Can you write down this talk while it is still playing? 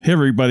Hey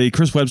everybody,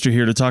 Chris Webster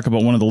here to talk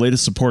about one of the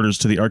latest supporters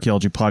to the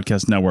Archaeology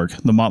Podcast Network,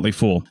 The Motley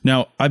Fool.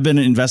 Now, I've been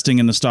investing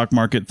in the stock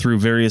market through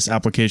various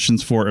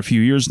applications for a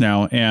few years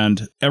now,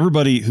 and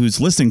everybody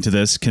who's listening to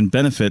this can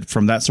benefit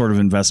from that sort of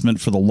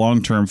investment for the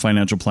long-term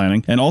financial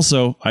planning. And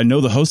also, I know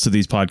the hosts of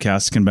these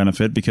podcasts can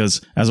benefit because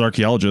as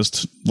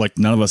archaeologists, like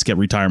none of us get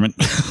retirement,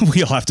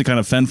 we all have to kind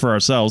of fend for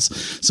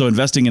ourselves. So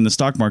investing in the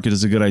stock market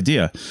is a good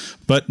idea,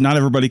 but not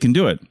everybody can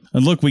do it.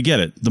 And look, we get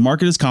it. The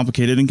market is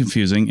complicated and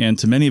confusing, and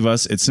to many of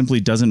us, it simply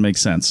doesn't make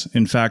sense.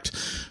 In fact,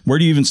 where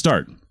do you even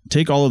start?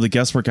 Take all of the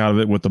guesswork out of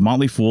it with the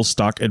Motley Fool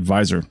Stock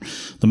Advisor.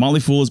 The Motley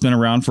Fool has been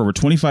around for over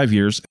 25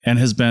 years and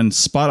has been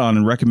spot on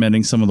in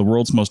recommending some of the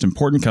world's most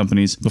important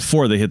companies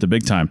before they hit the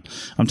big time.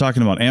 I'm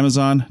talking about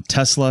Amazon,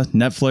 Tesla,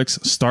 Netflix,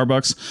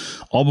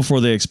 Starbucks, all before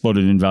they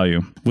exploded in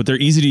value. With their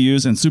easy to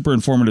use and super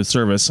informative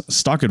service,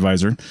 Stock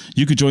Advisor,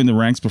 you could join the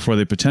ranks before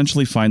they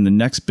potentially find the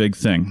next big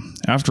thing.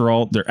 After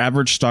all, their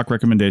average stock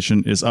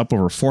recommendation is up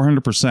over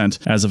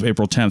 400% as of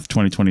April 10th,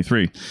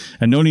 2023.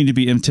 And no need to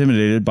be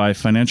intimidated by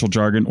financial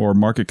jargon or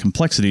market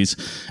complexities.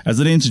 As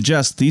the name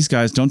suggests, these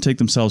guys don't take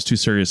themselves too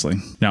seriously.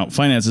 Now,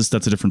 finances,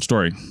 that's a different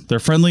story. Their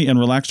friendly and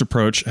relaxed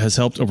approach has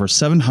helped over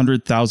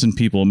 700,000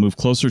 people move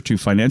closer to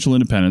financial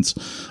independence,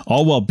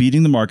 all while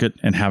beating the market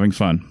and having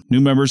fun.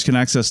 New members can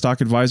access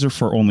Stock Advisor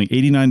for only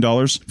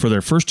 $89 for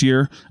their first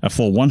year, a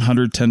full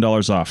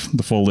 $110 off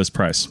the full list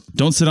price.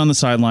 Don't sit on the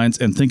sidelines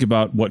and think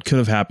about what could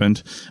have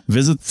happened.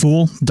 Visit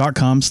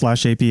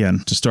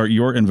fool.com/APN to start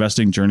your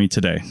investing journey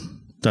today.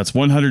 That's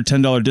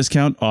 $110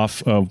 discount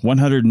off of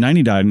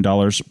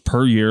 $199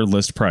 per year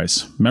list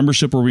price.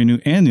 Membership will renew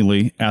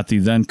annually at the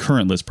then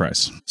current list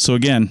price. So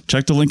again,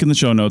 check the link in the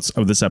show notes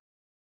of this episode.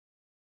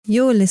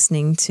 You're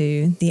listening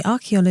to the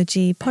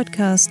Archaeology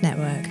Podcast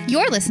Network.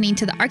 You're listening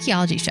to The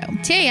Archaeology Show.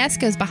 TAS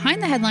goes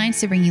behind the headlines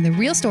to bring you the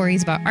real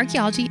stories about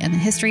archaeology and the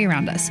history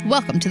around us.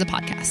 Welcome to the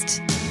podcast.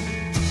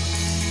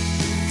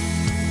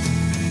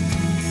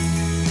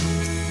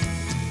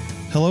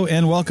 Hello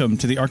and welcome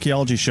to the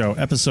Archaeology Show,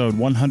 episode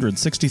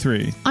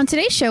 163. On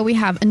today's show, we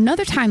have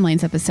another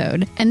Timelines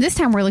episode, and this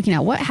time we're looking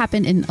at what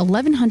happened in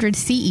 1100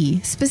 CE,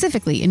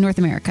 specifically in North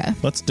America.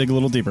 Let's dig a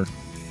little deeper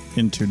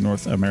into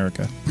North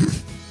America,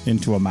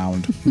 into a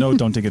mound. No,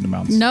 don't dig into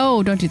mounds.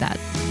 No, don't do that.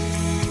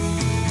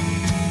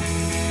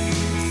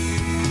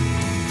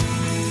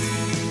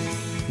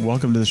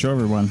 Welcome to the show,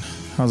 everyone.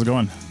 How's it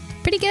going?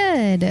 Pretty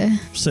good.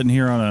 Sitting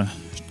here on a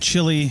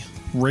chilly,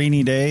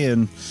 rainy day,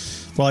 and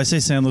well, I say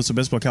San Luis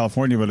Obispo,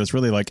 California, but it's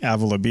really like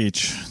Avila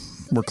Beach.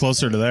 We're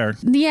closer to there.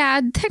 Yeah,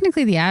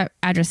 technically the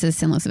address is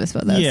San Luis Obispo,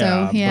 though.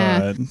 Yeah, so, yeah,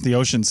 but the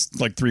ocean's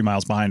like 3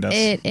 miles behind us.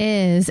 It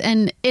is,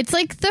 and it's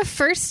like the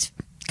first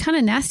kind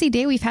of nasty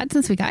day we've had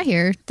since we got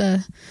here.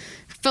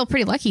 Felt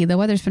pretty lucky. The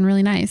weather's been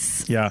really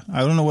nice. Yeah,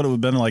 I don't know what it would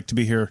have been like to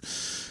be here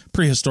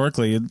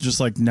prehistorically. It just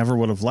like never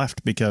would have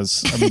left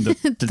because I mean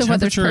the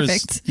temperature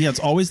is it's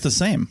always the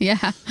same.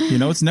 Yeah, you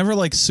know, it's never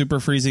like super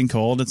freezing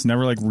cold. It's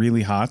never like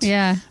really hot.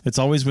 Yeah, it's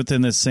always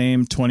within the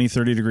same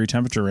 20-30 degree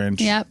temperature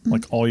range. Yep,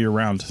 like all year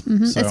round.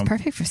 Mm-hmm. So, it's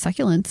perfect for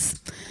succulents.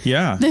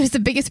 Yeah, there's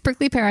the biggest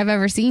prickly pear I've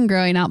ever seen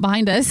growing out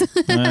behind us.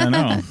 I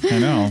know.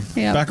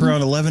 Yep. Back around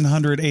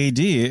 1100 AD,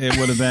 it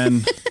would have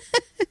been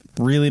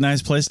really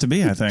nice place to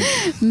be, I think.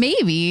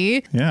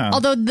 Maybe. Yeah.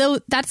 Although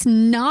that's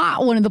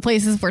not one of the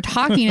places we're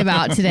talking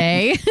about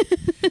today.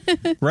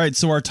 Right.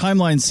 So our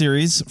timeline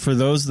series, for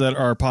those that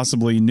are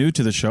possibly new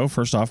to the show,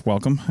 first off,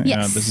 welcome.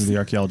 Yes. This is the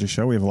Archaeology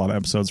Show. We have a lot of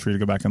episodes for you to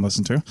go back and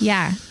listen to.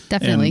 Yeah,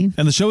 definitely.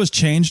 And the show has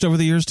changed over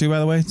the years too, by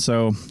the way.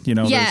 So, you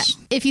know, yeah,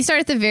 if you start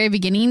at the very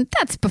beginning,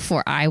 that's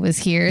before I was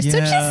here. Yeah. So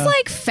just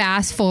like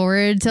fast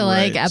forward to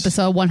like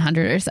episode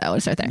 100 or so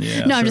and start there.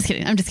 Yeah, no, sure.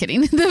 I'm just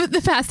kidding.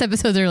 The past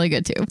episodes are really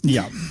good too.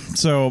 Yeah.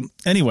 So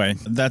anyway,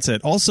 that's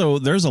it. Also,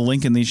 there's a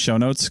link in these show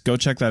notes. Go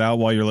check that out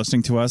while you're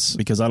listening to us,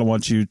 because I don't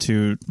want you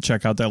to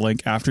check out that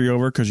link after you're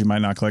over because you might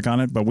not click on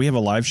it. But we have a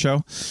live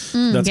show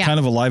that's kind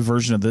of a live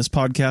version of this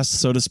podcast,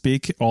 so to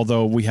speak,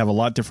 although we have a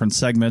lot different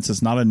segments.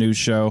 It's not a news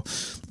show.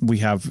 We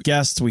have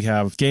guests, we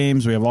have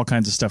games, we have all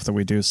kinds of stuff that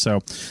we do.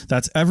 So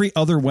that's every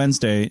other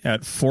Wednesday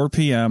at 4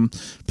 p.m.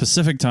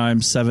 Pacific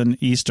time, 7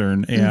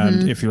 Eastern.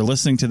 And if you're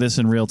listening to this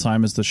in real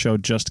time as the show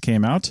just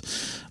came out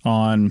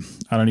on,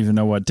 I don't even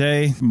know what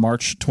day,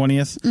 March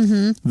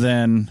 20th,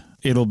 then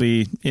it'll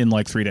be in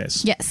like 3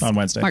 days. Yes. On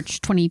Wednesday.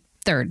 March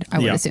 23rd, I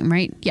would assume,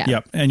 right? Yeah.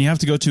 Yep. And you have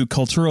to go to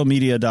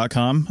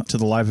culturalmedia.com to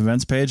the live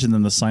events page, and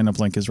then the sign up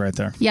link is right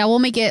there. Yeah, we'll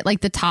make it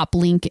like the top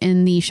link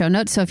in the show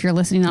notes. So if you're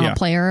listening on a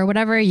player or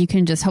whatever, you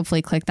can just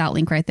hopefully click that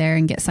link right there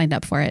and get signed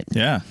up for it.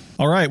 Yeah.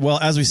 All right. Well,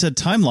 as we said,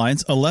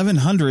 timelines,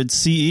 1100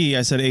 CE.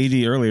 I said AD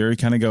earlier. You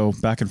kind of go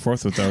back and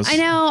forth with those. I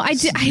know. I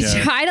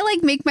try to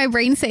like make my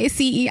brain say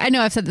CE. I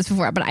know I've said this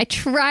before, but I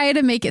try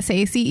to make it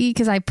say CE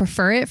because I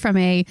prefer it from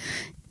a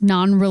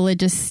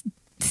non-religious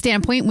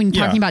standpoint when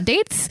talking about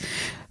dates.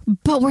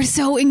 but we're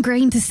so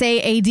ingrained to say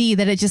AD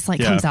that it just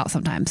like comes out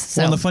sometimes.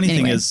 So, well, and the funny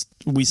thing is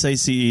we say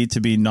CE to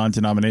be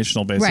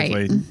non-denominational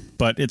basically,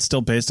 but it's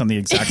still based on the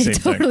exact same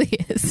thing. It totally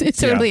is.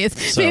 So,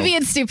 maybe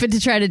it's stupid to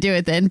try to do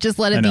it then. Just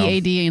let it be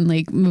AD and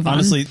like move on.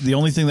 Honestly, the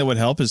only thing that would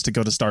help is to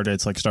go to star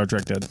dates like Star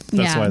Trek did.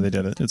 That's why they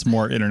did it. It's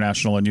more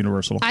international and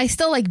universal. I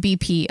still like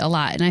BP a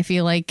lot, and I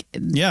feel like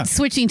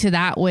switching to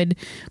that would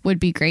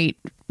be great.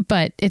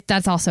 But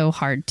that's also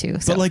hard too.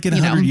 So, but like in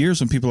 100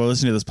 years when people are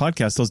listening to this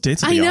podcast, those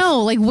dates will be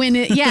off. Like when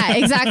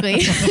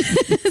exactly.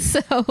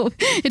 So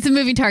it's a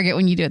moving target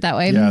when you do it that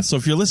way. Yeah. So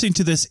if you're listening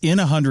to this in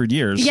 100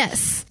 years,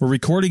 yes, we're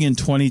recording in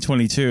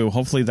 2022.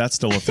 Hopefully that's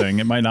still a thing.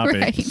 It might not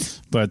be.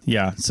 But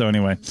yeah. So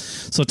anyway,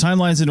 so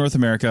timelines in North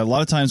America. A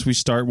lot of times we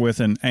start with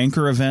an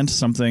anchor event,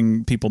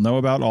 something people know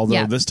about.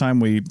 Although this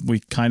time we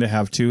kind of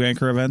have 2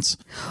 anchor events.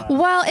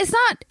 Well, it's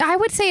not. I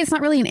would say it's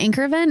not really an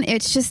anchor event.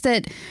 It's just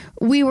that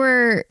we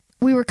were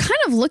kind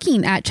of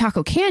looking at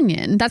Chaco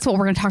Canyon. That's what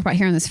we're going to talk about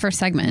here in this first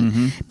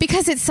segment,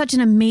 because it's such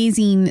an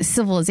amazing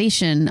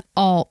civilization,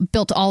 all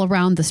built all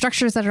around the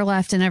structures that are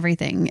left and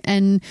everything.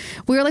 And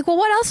we were like, well,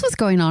 what else was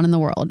going on in the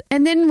world?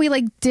 And then we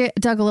like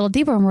dug a little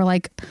deeper and we're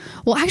like,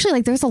 well, actually,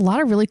 like there's a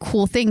lot of really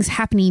cool things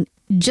happening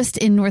just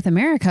in North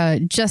America,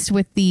 just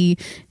with the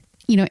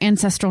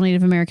ancestral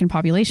Native American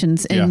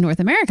populations in North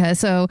America.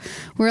 So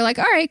we're like,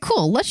 all right,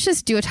 cool. Let's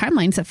just do a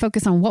timeline to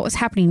focus on what was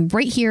happening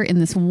right here in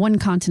this one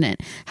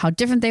continent, how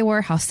different they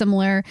were, how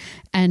similar,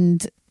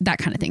 and that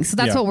kind of thing. So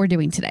that's what we're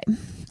doing today.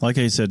 Like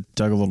I said,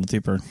 dug a little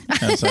deeper,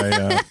 as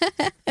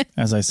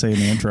I say in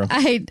the intro.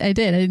 I did. I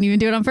didn't even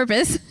do it on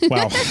purpose.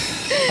 Wow.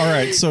 All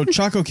right. So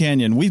Chaco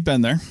Canyon, we've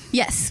been there.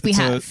 Yes, we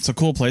have. It's a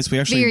cool place. We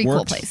actually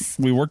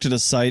we worked at a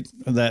site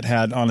that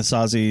had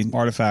Anasazi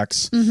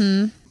artifacts.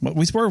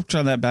 We worked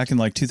on that back in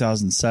like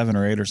 2007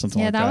 or 8 or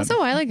something like that. Yeah, that was a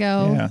while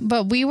ago. Yeah.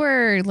 But we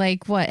were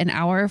like, an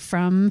hour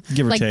from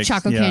like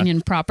Chaco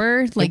Canyon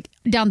proper, like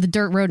down the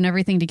dirt road and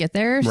everything to get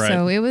there. Right.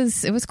 So it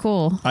was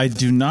cool. I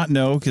do not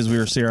know, because we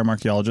were CRM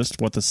archaeologists,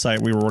 what the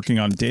site we were working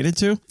on dated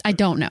to. I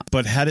don't know.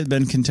 But had it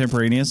been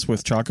contemporaneous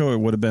with Chaco,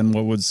 it would have been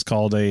what was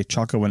called a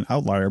Chacoan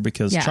outlier,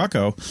 because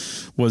Chaco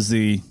was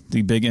the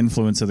big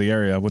influence of the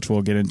area, which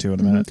we'll get into in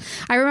a minute.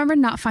 I remember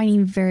not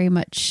finding very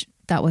much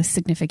that was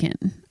significant.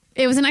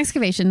 It was an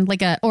excavation,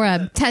 a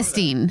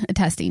testing.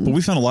 But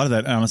we found a lot of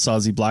that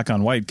Anasazi black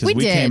on white, because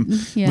we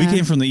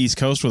came from the East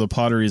Coast where the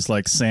pottery is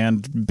like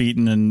sand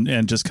beaten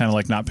and just kind of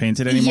like not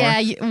painted anymore.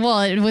 Yeah,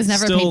 well, it was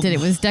never painted; it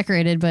was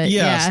decorated, but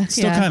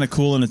still kind of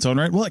cool in its own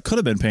right. Well, it could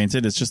have been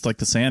painted. It's just like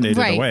the sand ate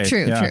it away.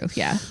 True.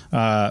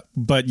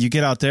 But you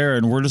get out there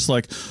and we're just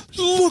like,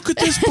 look at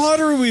this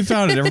pottery we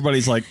found, and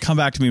everybody's like, come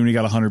back to me when you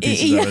got 100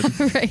 pieces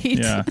of it. Right.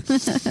 Yeah.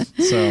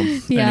 So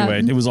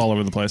anyway, it was all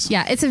over the place.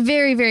 Yeah, it's a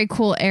very, very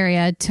cool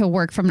area to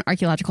work from an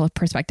archaeological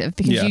perspective,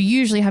 because you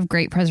usually have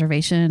great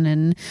preservation,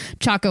 and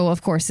Chaco,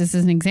 of course, is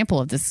an example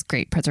of this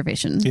great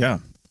preservation. Yeah.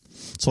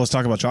 So let's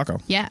talk about Chaco.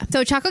 Yeah.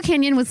 So Chaco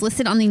Canyon was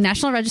listed on the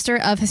National Register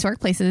of Historic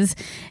Places,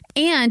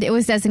 and it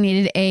was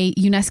designated a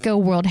UNESCO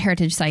World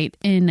Heritage Site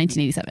in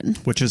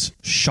 1987. Which is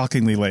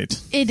shockingly late.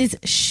 It is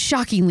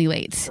shockingly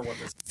late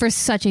for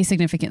such a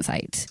significant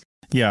site.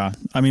 Yeah.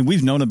 I mean,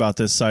 we've known about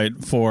this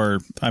site for,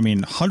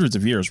 hundreds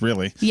of years,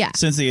 really. Yeah.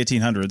 Since the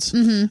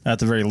 1800s, at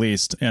the very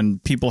least.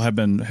 And people have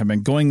been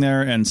going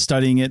there and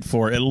studying it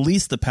for at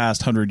least the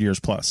past 100 years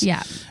plus.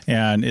 Yeah.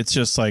 And it's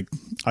just like,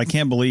 I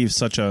can't believe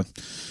such an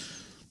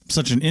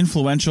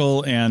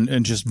influential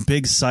and just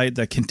big site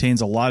that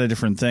contains a lot of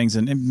different things.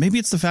 And maybe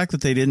it's the fact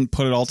that they didn't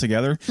put it all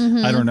together.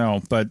 I don't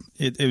know. But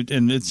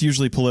it's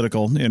usually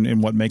political in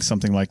what makes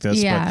something like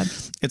this. Yeah.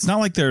 But it's not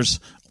like there's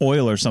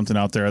oil or something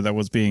out there that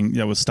was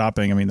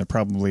stopping. I mean, there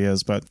probably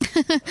is, but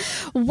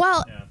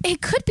well,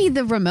 it could be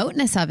the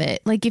remoteness of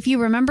it. Like if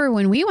you remember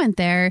when we went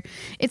there,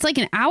 it's like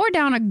an hour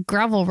down a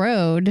gravel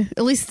road,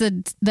 at least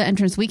the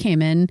entrance we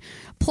came in,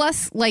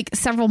 plus like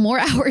several more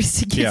hours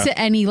to get to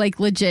any like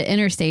legit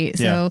interstate.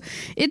 So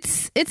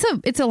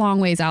it's a long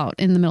ways out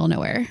in the middle of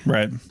nowhere.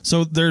 Right.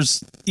 So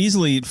there's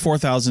easily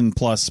 4,000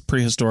 plus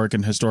prehistoric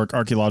and historic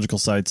archaeological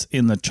sites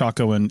in the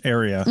Chacoan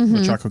area,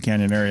 the Chaco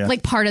Canyon area.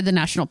 Like part of the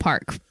national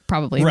park.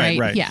 Probably,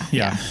 right?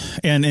 Yeah.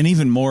 And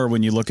even more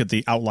when you look at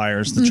the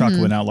outliers, the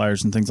Chacoan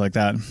outliers and things like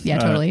that. Yeah,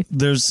 totally.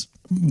 There's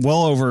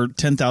well over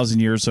 10,000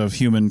 years of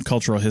human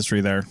cultural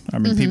history there. I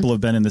mean, people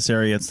have been in this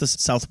area. It's the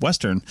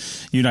southwestern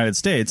United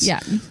States. Yeah.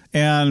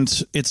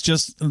 And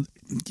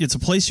it's a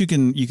place you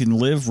can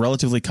live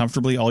relatively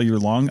comfortably all year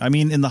long. I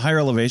mean, in the higher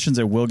elevations,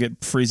 it will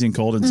get freezing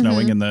cold and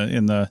snowing in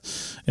the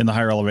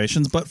higher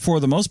elevations, but for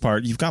the most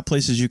part, you've got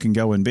places you can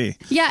go and be.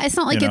 Yeah, it's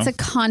not like it's a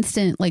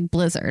constant like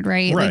blizzard,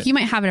 right? Like you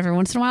might have it every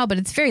once in a while, but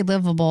it's very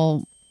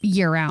livable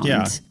year round.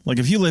 Yeah, like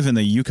if you live in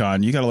the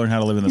Yukon, you got to learn how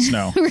to live in the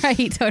snow.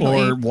 Right,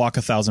 totally. Or walk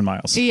 1,000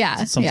 miles.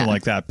 Yeah, something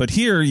like that. But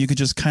here, you could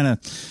just kind of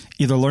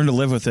either learn to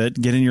live with it,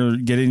 get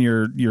in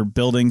your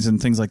buildings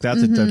and things like that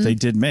that they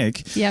did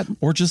make. Yep.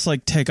 Or just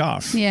like take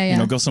off.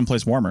 Yeah. Go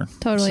someplace warmer.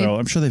 Totally. So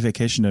I'm sure they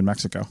vacationed in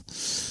Mexico.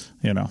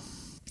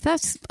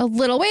 That's a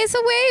little ways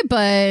away,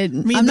 but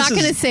I'm not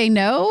going to say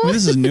no. I mean,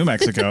 this is New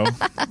Mexico.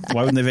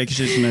 Why wouldn't they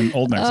vacation in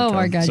Old Mexico? Oh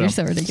my God, you're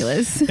so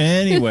ridiculous.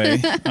 Anyway,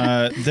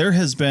 there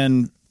has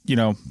been,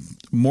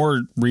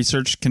 more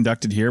research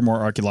conducted here,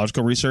 more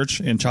archaeological research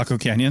in Chaco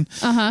Canyon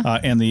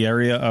and the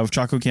area of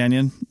Chaco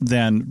Canyon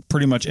than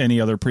pretty much any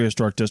other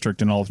prehistoric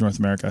district in all of North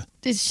America.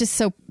 It's just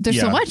so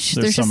much.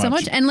 There's just so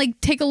much.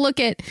 And take a look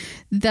at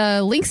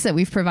the links that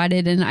we've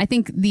provided. And I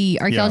think the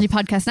Archaeology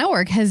Podcast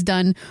Network has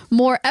done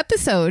more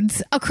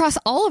episodes across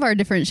all of our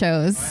different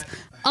shows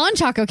on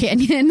Chaco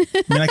Canyon.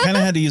 I mean, I kind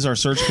of had to use our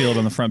search field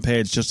on the front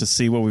page just to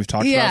see what we've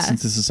talked about,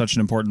 since this is such an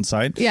important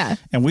site. Yeah.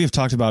 And we have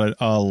talked about it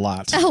a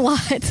lot. A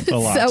lot.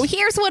 So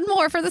here's one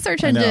more for the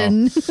search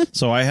engine.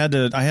 So I had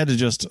to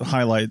just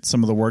highlight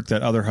some of the work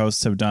that other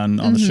hosts have done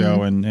on the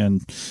show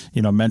and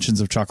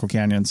mentions of Chaco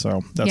Canyon.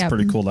 So that's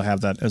pretty cool to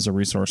have that as a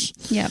resource.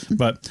 Yeah.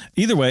 But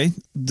either way,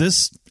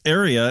 this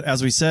area,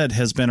 as we said,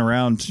 has been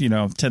around,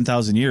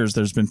 10,000 years.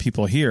 There's been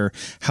people here.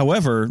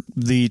 However,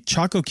 the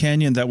Chaco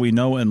Canyon that we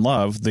know and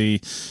love, the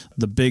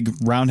big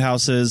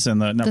roundhouses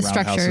and the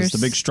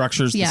big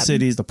structures, the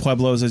cities, the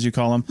pueblos, as you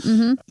call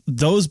them,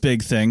 those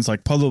big things,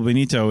 like Pueblo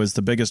Bonito is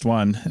the biggest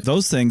one.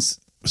 Those things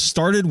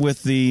started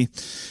with the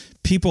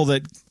people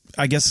that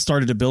I guess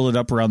started to build it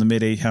up around the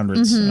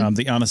mid-800s,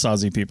 the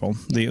Anasazi people,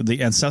 the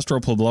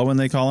ancestral Puebloan,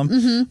 they call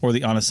them, or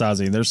the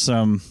Anasazi. There's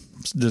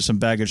some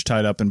baggage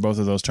tied up in both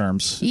of those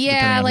terms.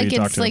 Yeah,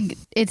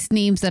 it's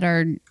names that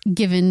are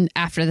given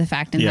after the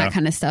fact and that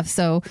kind of stuff.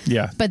 So,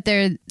 but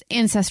they're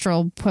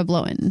ancestral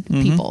Puebloan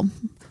people.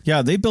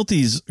 Yeah, they built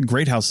these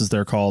great houses,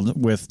 they're called,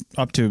 with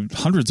up to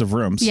hundreds of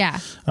rooms. Yeah.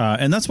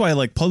 And that's why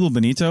Pueblo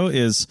Bonito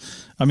is,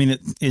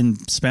 in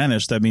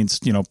Spanish, that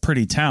means,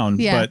 pretty town,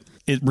 but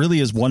it really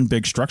is one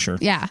big structure.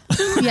 Yeah.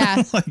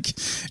 Yeah.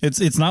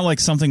 It's not like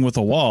something with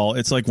a wall.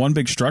 It's like one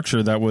big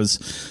structure that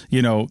was,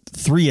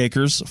 3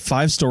 acres,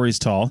 5 stories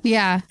tall.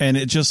 Yeah. And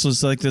it just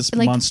was like this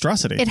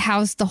monstrosity. It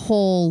housed the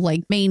whole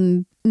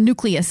main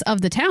nucleus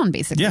of the town,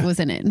 basically, was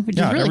in it, which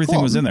is really everything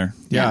cool. was in there.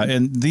 Yeah.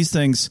 And these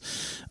things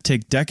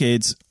take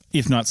decades,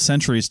 if not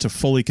centuries, to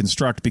fully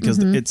construct, because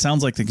it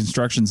sounds like the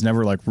construction's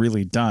never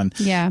really done.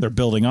 Yeah. They're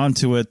building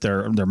onto it.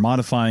 They're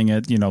modifying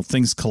it.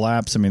 Things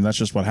collapse. That's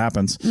just what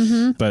happens.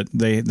 But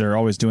they're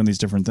always doing these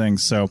different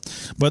things. So,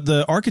 but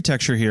the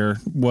architecture here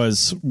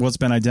was what's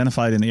been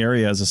identified in the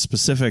area as a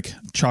specific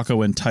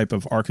Chacoan type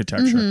of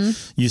architecture.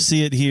 You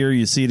see it here.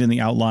 You see it in the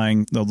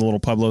outlying, the little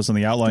pueblos in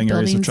the outlying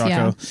areas of Chaco.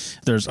 Yeah.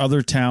 There's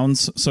other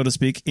towns, so to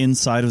speak,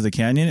 inside of the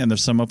canyon, and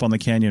there's some up on the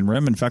canyon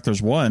rim. In fact,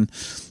 there's one.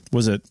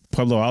 Was it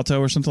Pueblo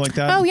Alto or something like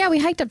that? Oh, yeah. We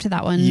hiked up to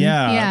that one.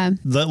 Yeah.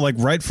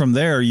 Right from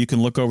there, you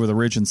can look over the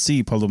ridge and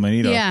see Pueblo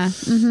Bonito. Yeah.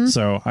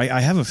 So I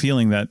have a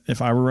feeling that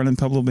if I were running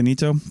Pueblo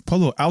Bonito,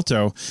 Pueblo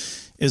Alto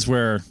is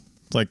where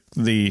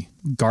the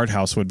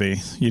guardhouse would be,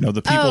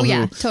 the people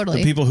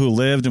the people who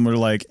lived and were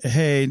like,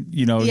 hey,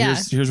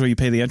 here's where you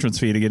pay the entrance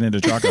fee to get into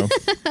Chaco.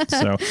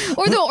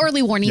 Or the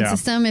early warning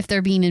system if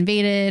they're being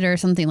invaded or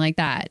something like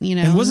that,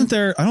 And wasn't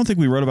there, I don't think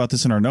we wrote about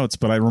this in our notes,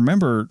 but I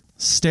remember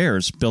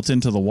stairs built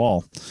into the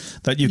wall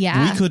that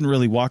we couldn't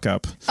really walk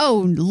up.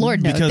 Oh,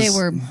 Lord, no.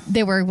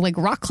 They were like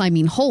rock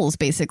climbing holes,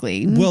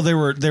 basically. Well, they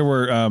were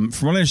from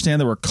what I understand,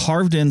 there were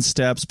carved in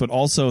steps, but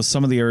also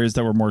some of the areas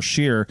that were more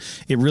sheer,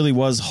 it really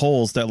was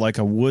holes that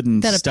a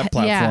wooden step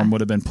platform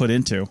would have been put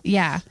into.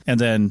 Yeah. And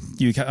then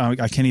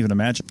I can't even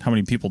imagine how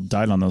many people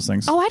died on those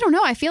things. Oh, I don't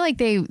know. I feel like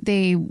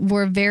they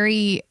were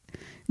very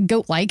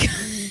goat-like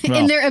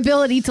in their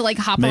ability to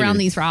hop around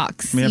these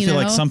rocks. I feel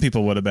like some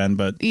people would have been,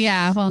 but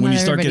when you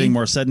start getting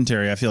more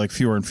sedentary, I feel like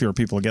fewer and fewer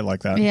people get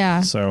like that.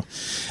 Yeah. So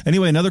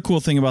anyway, another cool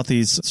thing about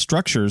these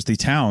structures, the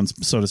towns,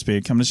 so to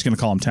speak, I'm just going to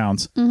call them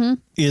towns,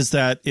 is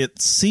that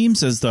it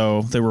seems as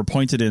though they were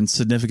pointed in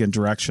significant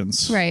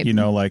directions. Right.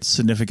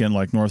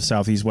 Significant north,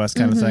 south, east, west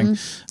kind of thing.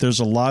 There's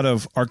a lot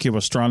of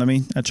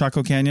archaeoastronomy at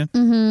Chaco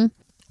Canyon.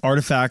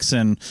 Artifacts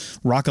and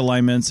rock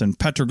alignments and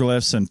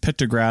petroglyphs and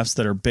pictographs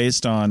that are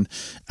based on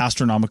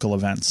astronomical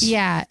events.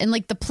 Yeah, and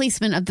the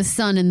placement of the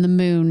sun and the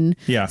moon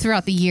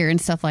throughout the year and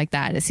stuff like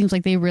that. It seems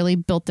like they really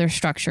built their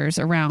structures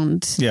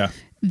around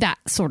that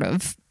sort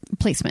of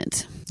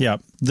placement. Yeah.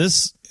 One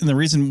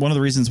of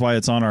the reasons why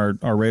it's on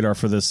our radar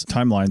for this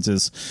timelines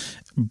is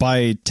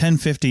by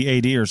 1050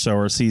 AD or so,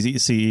 or CE,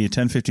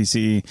 1050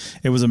 CE,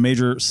 it was a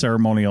major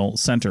ceremonial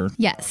center.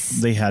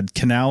 Yes. They had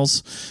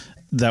canals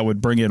that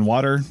would bring in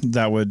water,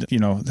 that would,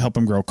 help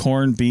them grow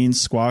corn, beans,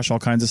 squash, all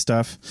kinds of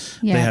stuff.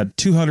 Yeah. They had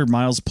 200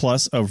 miles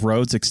plus of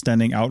roads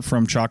extending out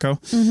from Chaco.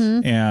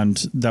 And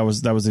that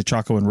was the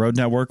Chacoan Road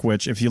Network,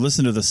 which if you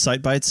listen to the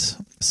Site Bites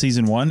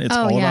season 1, it's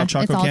all about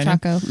Chaco Canyon.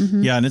 Chaco.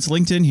 Yeah. And it's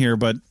linked in here,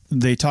 but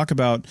they talk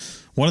about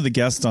one of the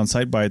guests on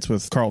Site Bites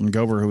with Carlton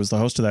Gover, who was the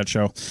host of that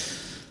show.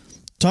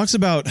 talks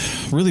about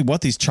really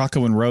what these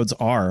Chacoan roads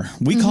are.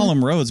 We call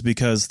them roads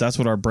because that's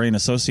what our brain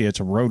associates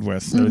a road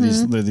with.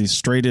 They're these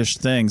straightish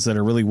things that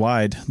are really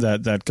wide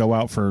that go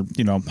out for,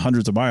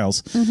 hundreds of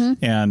miles.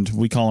 And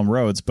we call them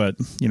roads, but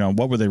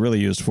what were they really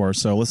used for?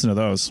 So listen to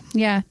those.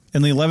 Yeah.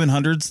 In the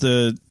 1100s,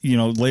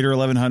 later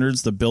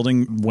 1100s, the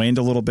building waned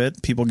a little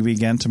bit. People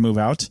began to move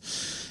out.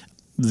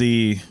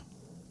 The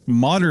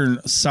modern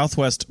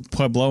Southwest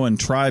Puebloan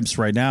tribes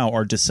right now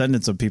are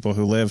descendants of people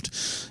who lived,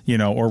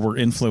 or were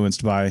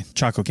influenced by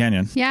Chaco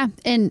Canyon. Yeah.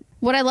 And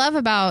what I love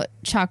about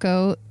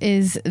Chaco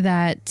is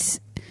that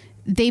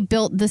they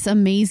built this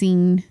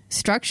amazing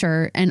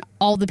structure and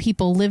all the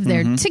people live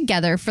there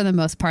together for the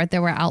most part.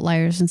 There were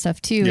outliers and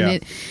stuff too. Yeah.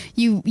 And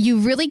you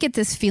really get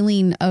this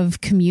feeling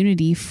of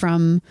community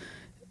from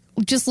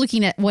just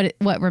looking at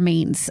what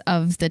remains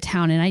of the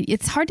town. And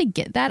it's hard to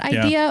get that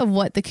idea of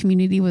what the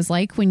community was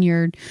like when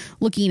you're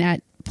looking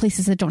at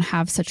places that don't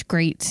have such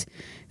great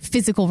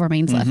physical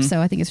remains left. So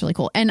I think it's really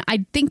cool. And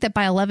I think that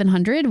by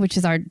 1100, which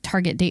is our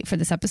target date for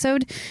this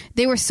episode,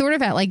 they were sort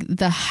of at like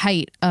the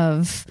height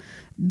of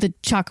the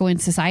Chacoan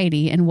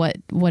society and what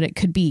it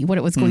could be, what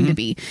it was going to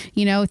be.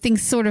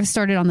 Things sort of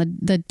started on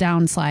the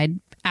downslide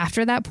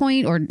after that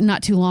point, or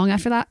not too long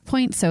after that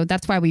point. So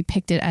that's why we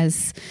picked it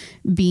as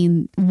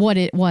being what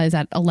it was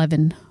at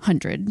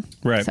 1100.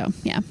 Right. So,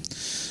 yeah.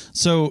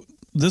 So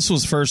this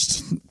was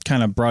first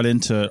kind of brought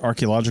into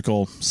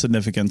archaeological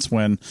significance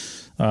when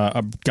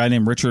a guy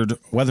named Richard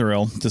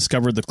Wetherill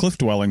discovered the cliff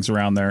dwellings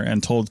around there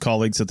and told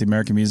colleagues at the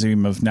American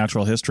Museum of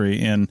Natural History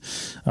in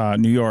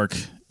New York,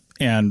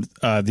 and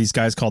these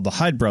guys called the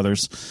Hyde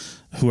brothers,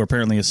 who are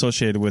apparently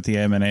associated with the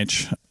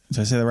AMNH. Did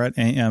I say that right?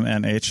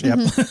 AMNH.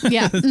 Yep.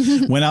 Yeah.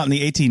 Went out in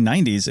the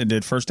 1890s and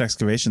did first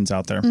excavations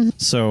out there.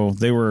 So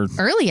they were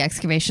early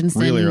excavations.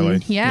 Really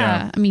early.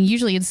 Yeah. I mean,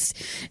 usually it's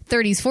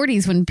 30s,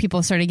 40s when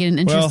people started getting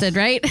interested,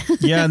 right?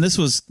 Yeah. And this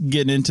was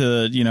getting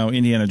into,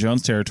 Indiana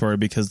Jones territory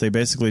because they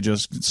basically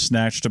just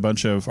snatched a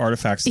bunch of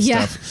artifacts and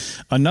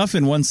stuff. Enough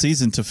in one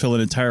season to fill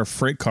an entire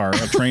freight car,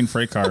 a train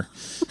freight car,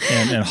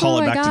 and haul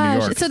it back to New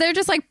York. So they're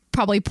just like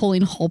probably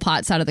pulling whole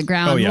pots out of the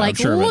ground. Oh, yeah, like,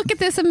 sure look at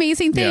this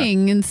amazing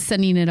thing and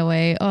sending it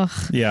away. Ugh.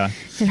 Yeah.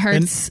 It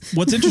hurts. And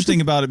what's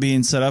interesting about it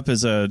being set up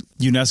as a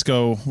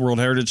UNESCO World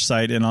Heritage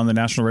Site and on the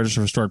National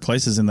Register of Historic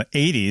Places in the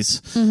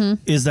 80s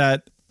is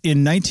that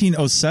in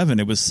 1907,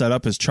 it was set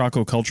up as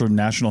Chaco Cultural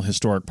National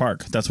Historic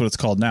Park. That's what it's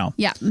called now.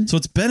 Yeah. So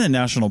it's been a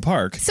national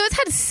park. So it's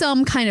had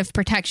some kind of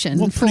protection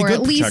pretty for good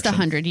at least protection.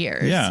 100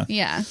 years. Yeah.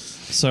 Yeah.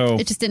 So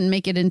it just didn't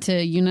make it into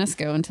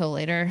UNESCO until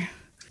later.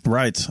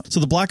 Right.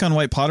 So the black on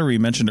white pottery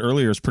mentioned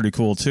earlier is pretty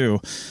cool too.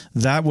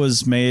 That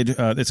was made,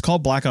 it's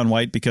called black on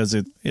white because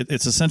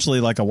it's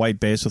essentially like a white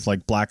base with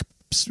like black,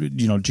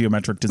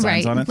 geometric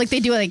designs on it. Like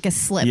they do like a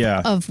slip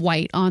of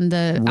white on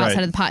the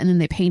outside of the pot and then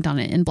they paint on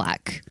it in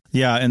black.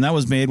 Yeah. And that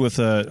was made with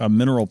a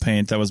mineral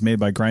paint that was made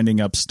by grinding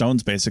up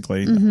stones,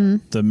 basically.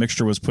 The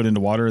mixture was put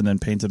into water and then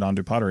painted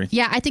onto pottery.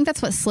 Yeah. I think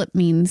that's what slip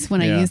means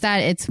when I use that.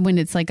 It's when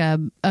it's like a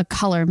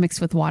color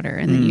mixed with water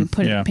and then you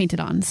put it, paint it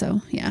on. So,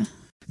 yeah.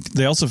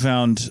 They also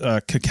found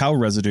cacao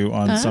residue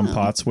on some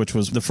pots, which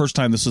was the first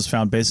time this was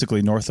found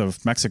basically north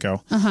of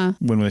Mexico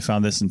when they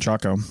found this in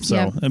Chaco.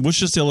 So, and which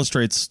just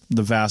illustrates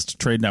the vast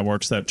trade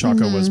networks that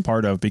Chaco was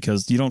part of,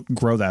 because you don't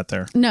grow that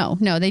there. No,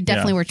 they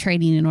definitely were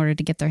trading in order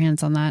to get their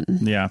hands on that.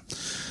 Yeah.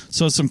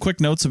 So some quick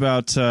notes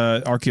about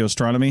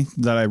archaeoastronomy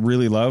that I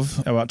really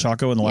love about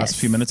Chaco in the last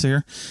few minutes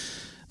here.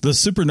 The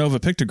supernova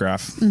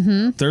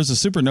pictograph. There's a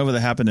supernova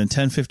that happened in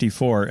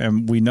 1054,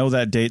 and we know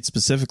that date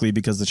specifically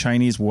because the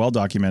Chinese well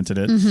documented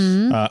it.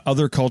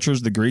 Other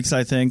cultures, the Greeks,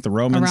 I think, the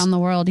Romans. Around the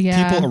world,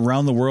 People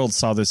around the world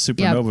saw this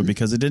supernova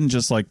because it didn't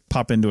just like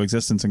pop into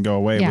existence and go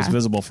away. It was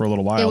visible for a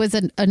little while. It was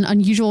an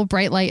unusual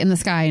bright light in the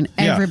sky, and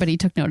everybody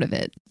took note of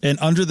it. And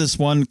under this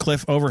one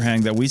cliff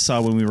overhang that we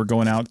saw when we were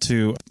going out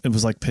to, it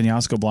was like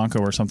Penasco Blanco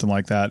or something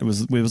like that. It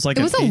was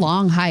a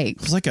long hike.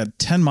 It was like a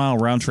 10-mile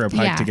round trip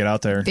hike to get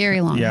out there.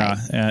 Very long hike.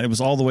 It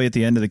was all the way at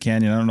the end of the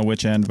canyon. I don't know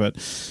which end, but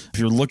if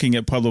you're looking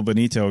at Pueblo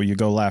Bonito, you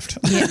go left.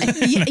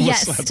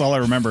 Yes. That's all I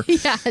remember.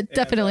 Yeah,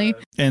 definitely.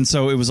 And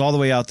so it was all the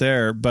way out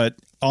there, but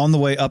on the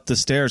way up the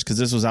stairs, because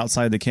this was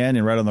outside the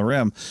canyon right on the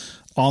rim,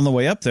 on the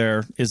way up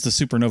there is the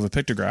supernova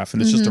pictograph,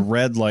 and it's just a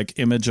red like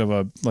image of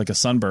a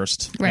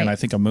sunburst, and I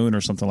think a moon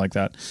or something like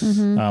that.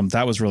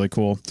 That was really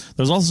cool.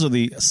 There's also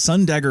the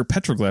sun dagger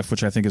petroglyph,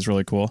 which I think is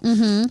really cool.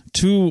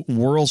 Two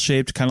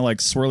whorl-shaped kind of like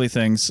swirly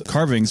things,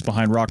 carvings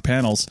behind rock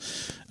panels.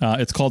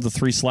 It's called the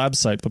Three Slabs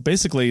site, but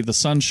basically the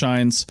sun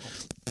shines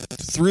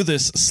through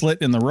this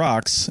slit in the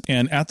rocks,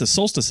 and at the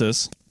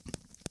solstices,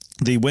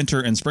 the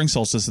winter and spring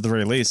solstice at the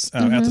very least,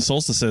 at the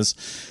solstices,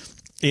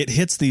 it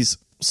hits these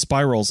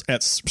spirals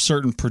at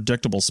certain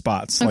predictable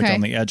spots, like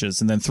on the edges,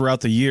 and then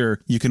throughout the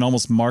year you can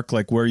almost mark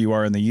like where you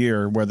are in the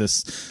year where this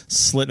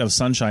slit of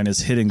sunshine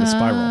is hitting the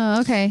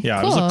spiral. Cool.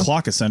 It was a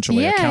clock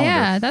essentially, a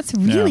calendar. That's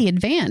really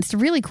advanced,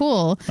 really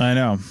cool. I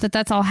know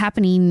that's all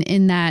happening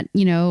in that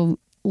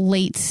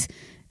late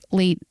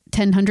late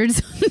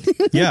 1000s.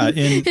 Yeah.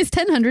 Is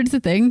 1000s a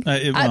thing?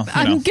 I'm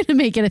going to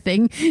make it a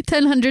thing.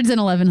 1000s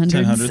and 1100s.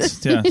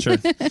 1000s. Yeah, sure.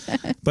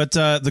 But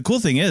the cool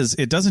thing is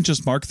it doesn't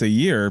just mark the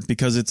year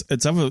because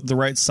it's of the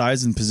right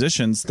size and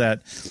positions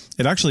that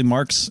it actually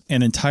marks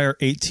an entire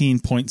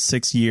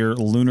 18.6 year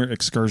lunar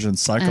excursion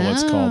cycle,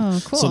 it's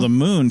called. Cool. So the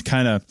moon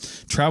kind of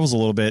travels a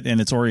little bit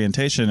in its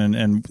orientation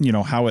and you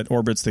know how it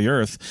orbits the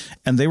Earth.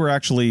 And they were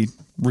actually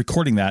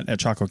recording that at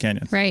Chaco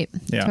Canyon. Right.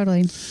 Yeah.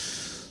 Totally.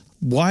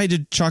 Why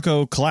did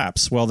Chaco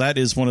collapse? Well, that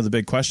is one of the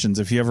big questions.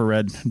 If you ever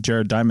read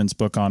Jared Diamond's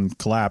book on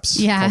collapse,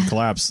 called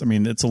Collapse, I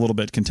mean, it's a little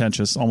bit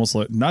contentious, almost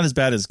not as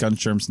bad as Guns,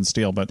 Germs, and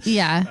Steel, but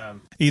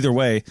either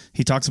way,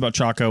 he talks about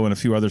Chaco and a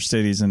few other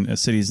cities and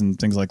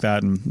things like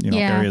that, and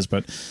areas.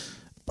 But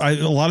a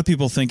lot of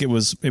people think it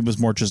was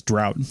more just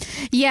drought.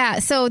 Yeah.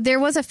 So there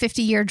was a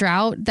 50-year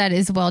drought that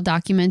is well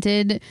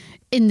documented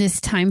in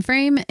this time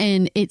frame,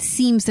 and it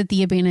seems that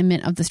the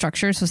abandonment of the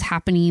structures was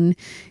happening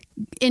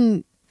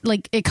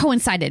it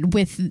coincided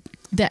with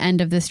the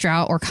end of this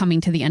drought or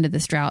coming to the end of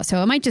this drought.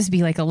 So it might just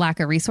be like a lack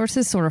of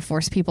resources sort of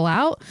force people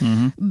out.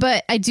 Mm-hmm.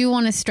 But I do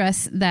want to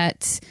stress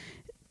that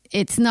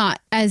it's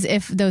not as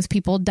if those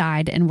people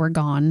died and were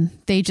gone.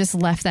 They just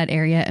left that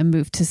area and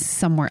moved to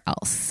somewhere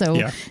else.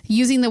 So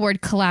using the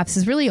word collapse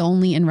is really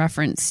only in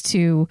reference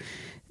to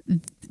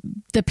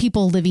the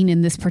people living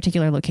in this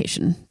particular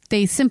location.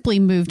 They simply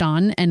moved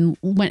on and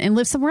went and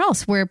lived somewhere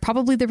else where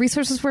probably the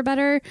resources were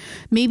better.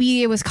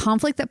 Maybe it was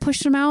conflict that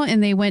pushed them out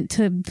and they went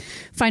to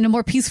find a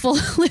more peaceful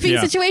living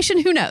situation.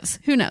 Who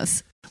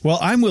knows? Well,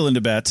 I'm willing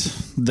to bet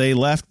they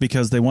left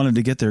because they wanted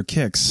to get their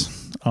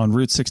kicks on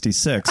Route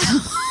 66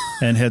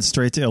 and head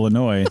straight to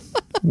Illinois,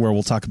 where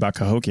we'll talk about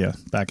Cahokia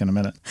back in a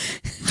minute.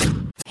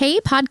 Hey,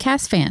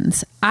 podcast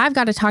fans. I've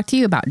got to talk to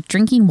you about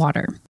drinking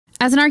water.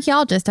 As an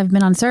archaeologist, I've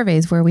been on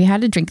surveys where we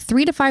had to drink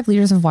 3 to 5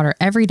 liters of water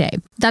every day.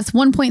 That's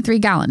 1.3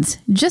 gallons,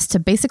 just to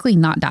basically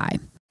not die.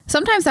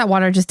 Sometimes that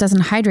water just doesn't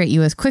hydrate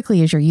you as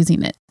quickly as you're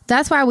using it.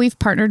 That's why we've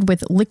partnered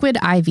with Liquid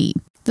IV.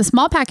 The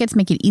small packets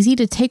make it easy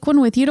to take one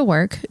with you to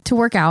work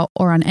out,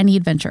 or on any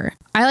adventure.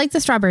 I like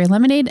the strawberry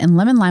lemonade and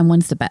lemon lime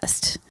ones the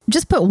best.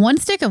 Just put 1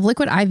 stick of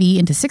Liquid IV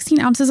into 16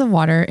 ounces of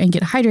water and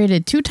get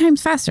hydrated 2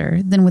 times faster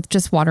than with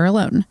just water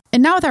alone.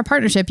 And now with our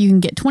partnership, you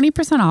can get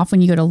 20% off when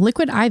you go to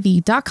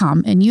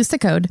liquidiv.com and use the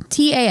code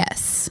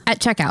TAS at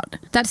checkout.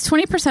 That's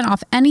 20%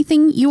 off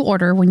anything you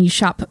order when you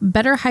shop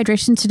Better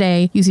Hydration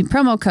Today using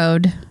promo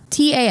code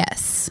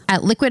TAS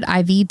at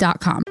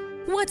liquidiv.com.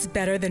 What's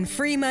better than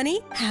free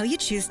money? How you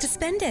choose to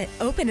spend it.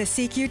 Open a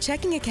CQ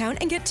checking account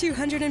and get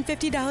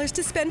 $250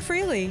 to spend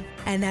freely.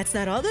 And that's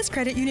not all this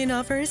credit union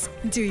offers.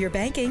 Do your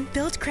banking,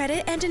 build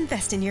credit, and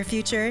invest in your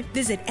future.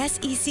 Visit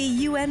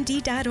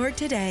secumd.org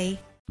today.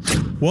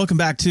 Welcome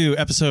back to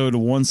episode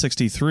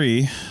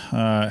 163,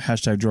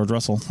 hashtag George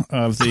Russell,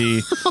 of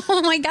the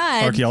oh my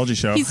God. Archaeology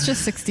Show. He's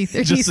just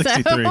 63. Just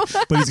 63,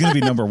 but he's going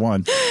to be number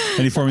 1.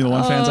 Any Formula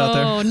One fans out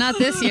there? Oh, not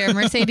this year.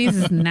 Mercedes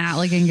is not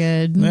looking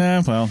good.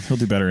 Yeah, well, he'll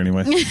do better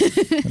anyway.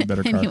 A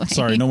better car. Anyway.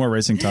 Sorry, no more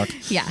racing talk.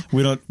 Yeah.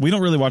 We don't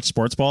really watch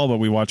sports ball, but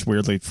we watch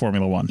weirdly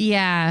Formula One.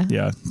 Yeah.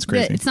 Yeah, it's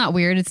crazy. It's not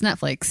weird. It's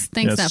Netflix.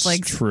 Thanks,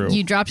 Netflix. True.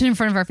 You dropped it in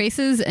front of our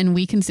faces and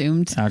we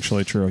consumed.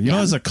 Actually true. You know,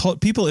 as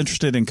people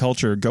interested in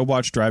culture, go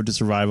watch Drive to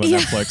Survive on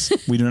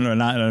Netflix. We are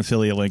not an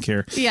affiliate link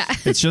here. Yeah.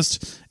 It's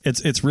just,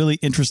 it's really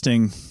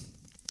interesting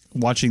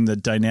watching the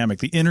dynamic,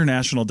 the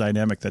international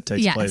dynamic that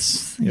takes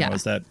place, you know,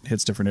 as that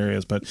hits different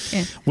areas. But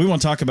we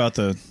won't talk about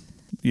the,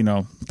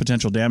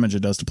 potential damage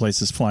it does to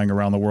places flying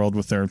around the world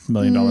with their $1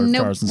 million cars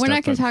and stuff. We're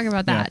not going to talk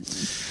about that.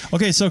 Yeah.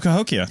 Okay, so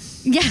Cahokia.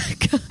 Yeah,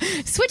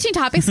 switching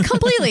topics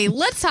completely.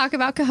 Let's talk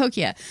about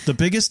Cahokia. The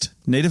biggest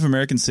Native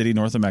American city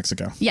north of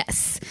Mexico.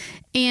 Yes.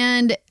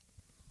 And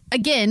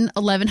again,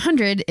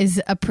 1100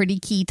 is a pretty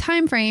key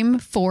time frame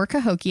for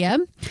Cahokia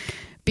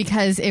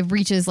because it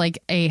reaches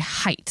like a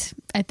height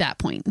at that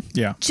point.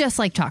 Yeah. Just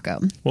like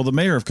Chaco. Well, the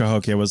mayor of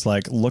Cahokia was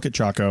like, look at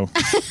Chaco.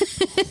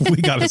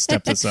 We got to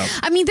step this up.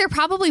 I mean, there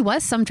probably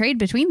was some trade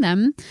between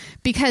them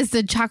because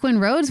the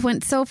Chacoan roads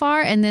went so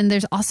far. And then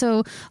there's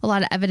also a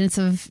lot of evidence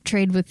of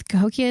trade with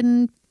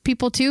Cahokian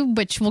people too,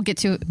 which we'll get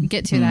to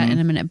that in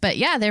a minute. But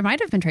yeah, there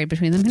might have been trade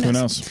between them. Who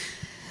knows?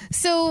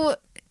 So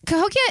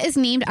Cahokia is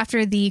named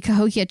after the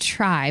Cahokia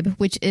tribe,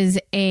 which is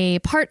a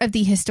part of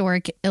the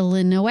historic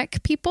Illinois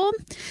people.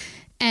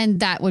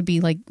 And that would be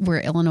like where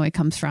Illinois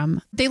comes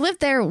from. They lived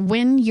there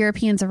when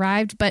Europeans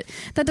arrived, but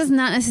that does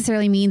not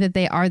necessarily mean that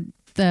they are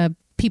the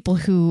people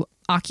who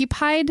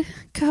occupied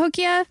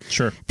Cahokia.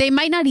 Sure. They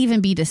might not even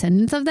be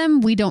descendants of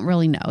them. We don't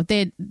really know.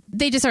 They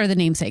just are the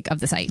namesake of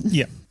the site.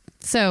 Yeah.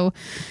 So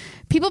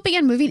people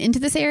began moving into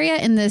this area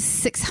in the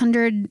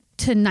 600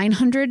 to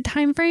 900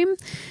 time frame.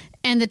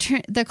 And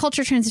the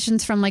culture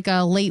transitions from like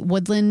a late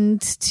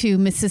woodland to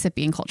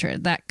Mississippian culture.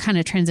 That kind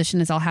of transition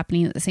is all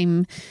happening at the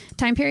same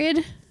time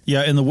period.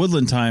 Yeah, and the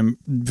woodland time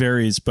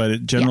varies, but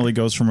it generally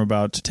goes from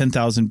about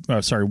 10,000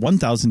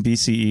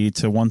 BCE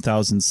to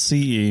 1000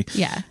 CE.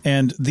 Yeah.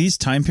 And these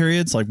time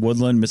periods, like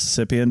woodland,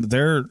 Mississippian,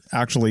 they're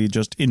actually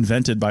just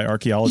invented by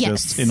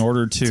archaeologists in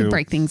order to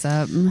break things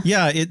up.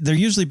 Yeah, they're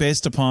usually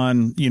based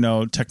upon,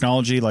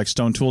 technology like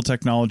stone tool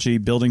technology,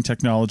 building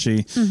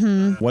technology.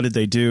 What did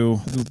they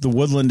do? The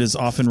woodland is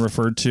often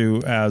referred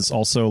to as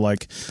also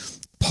like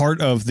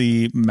part of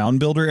the mound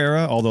builder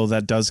era, although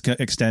that does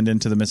extend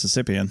into the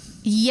Mississippian.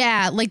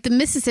 Yeah, like the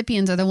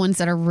Mississippians are the ones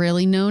that are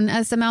really known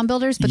as the mound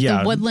builders, but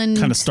the woodland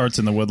kind of starts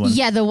in the woodland.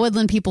 Yeah, the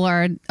woodland people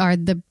are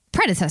the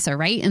predecessor,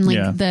 right? And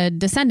the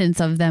descendants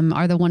of them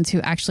are the ones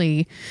who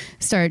actually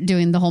start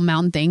doing the whole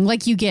mound thing,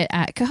 like you get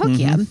at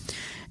Cahokia.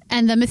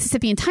 And the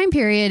Mississippian time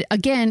period,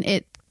 again,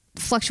 it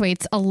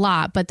fluctuates a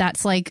lot, but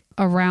that's like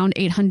around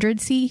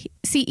 800 CE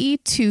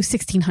to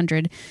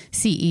 1600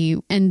 CE.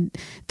 And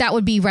that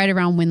would be right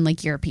around when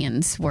like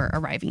Europeans were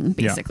arriving,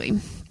 basically.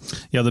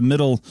 Yeah, the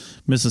middle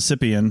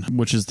Mississippian,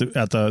 which is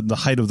at the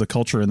height of the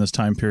culture in this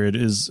time period,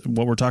 is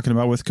what we're talking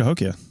about with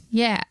Cahokia.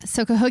 Yeah,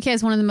 so Cahokia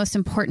is one of the most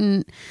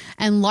important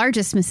and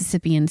largest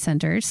Mississippian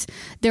centers.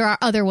 There are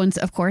other ones,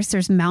 of course.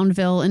 There's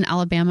Moundville in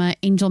Alabama,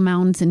 Angel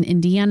Mounds in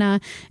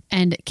Indiana,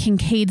 and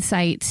Kincaid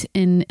Site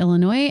in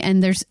Illinois.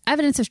 And there's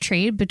evidence of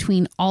trade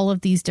between all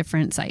of these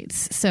different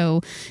sites.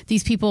 So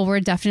these people were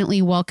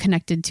definitely well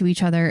connected to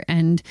each other,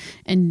 and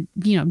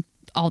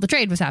all the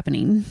trade was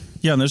happening.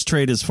 Yeah, and there's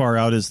trade as far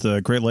out as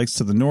the Great Lakes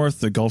to the north,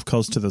 the Gulf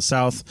Coast to the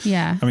south.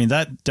 Yeah. I mean,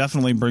 that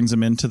definitely brings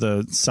them into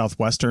the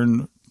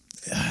southwestern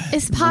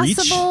It's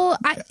possible.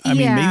 I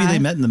mean, maybe they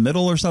met in the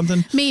middle or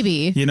something.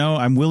 Maybe.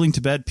 I'm willing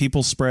to bet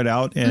people spread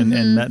out and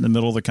met in the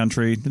middle of the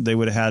country. They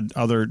would have had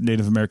other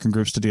Native American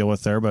groups to deal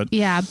with there. But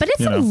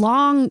it's a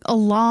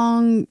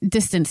long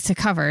distance to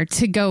cover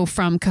to go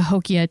from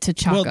Cahokia to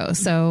Chaco.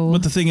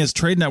 But the thing is,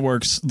 trade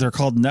networks, they're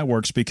called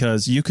networks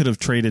because you could have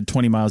traded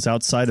 20 miles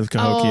outside of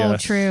Cahokia. Oh,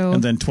 true.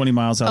 And then 20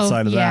 miles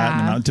outside of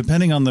that. And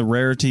depending on the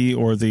rarity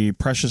or the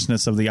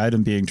preciousness of the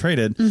item being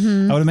traded,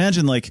 I would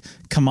imagine like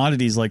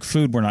commodities like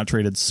food were not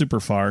traded super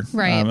far,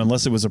 right?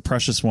 Unless it was a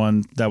precious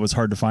one that was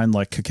hard to find,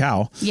 like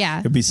cacao. Yeah,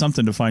 it'd be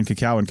something to find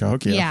cacao in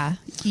Cahokia.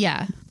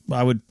 Yeah.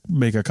 I would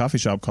make a coffee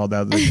shop called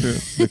that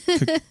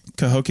the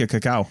Cahokia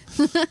Cacao.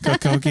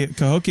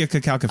 Cahokia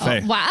Cacao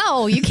Cafe. Oh,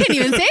 wow, you can't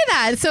even say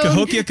that. So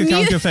Cahokia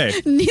Cacao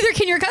Cafe. Neither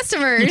can your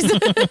customers.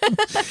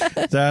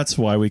 That's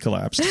why we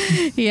collapsed.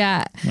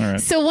 Yeah. All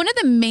right. So one of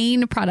the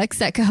main products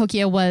that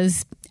Cahokia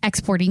was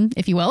exporting,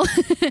 if you will,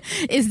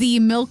 is the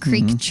Mill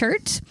Creek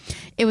chert.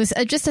 It was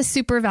just a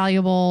super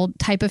valuable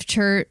type of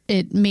chert.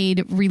 It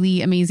made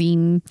really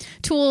amazing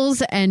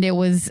tools and it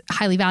was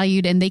highly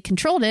valued and they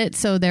controlled it.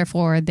 So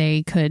therefore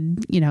they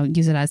could,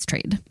 use it as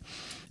trade.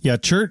 Yeah,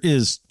 chert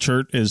is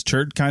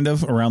chert kind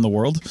of around the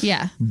world.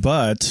 Yeah.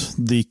 But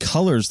the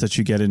colors that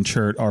you get in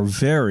chert are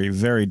very,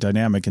 very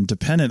dynamic and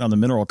dependent on the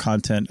mineral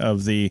content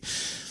of the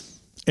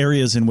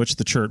areas in which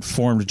the chert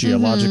formed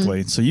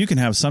geologically. So you can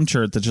have some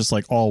chert that's just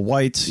like all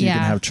white. You can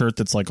have chert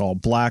that's like all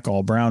black,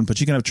 all brown, but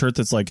you can have chert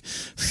that's like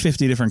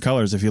 50 different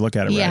colors if you look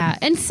at it right. Yeah,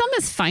 and some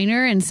is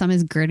finer and some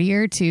is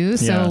grittier too.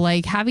 So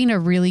like having a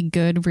really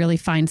good, really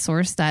fine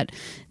source that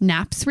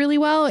naps really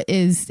well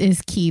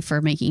is key for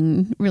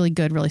making really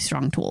good, really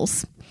strong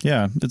tools.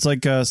 Yeah, it's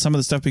like some of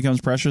the stuff becomes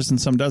precious and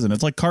some doesn't.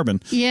 It's like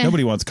carbon. Yeah.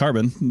 Nobody wants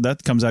carbon.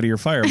 That comes out of your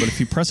fire. But if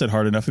you press it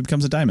hard enough, it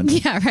becomes a diamond.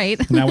 Yeah, right.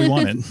 Now we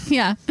want it.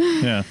 Yeah.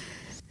 Yeah.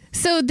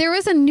 So there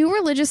was a new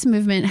religious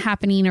movement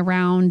happening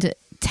around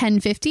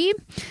 1050.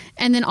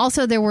 And then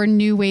also there were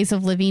new ways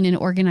of living and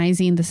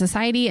organizing the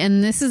society.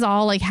 And this is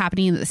all like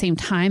happening at the same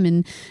time.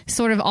 And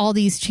sort of all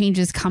these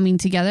changes coming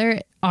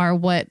together are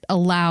what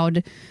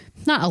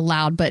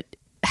but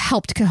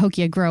helped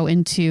Cahokia grow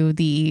into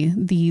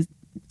the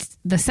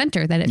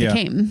center that it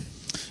became.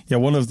 Yeah,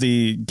 one of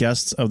the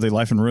guests of the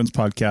Life in Ruins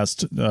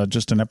podcast,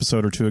 just an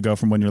episode or two ago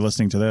from when you're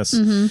listening to this,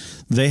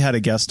 they had a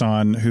guest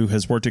on who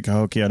has worked at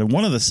Cahokia. And in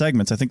one of the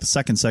segments, I think the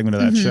second segment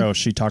of that show,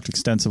 she talked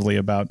extensively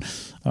about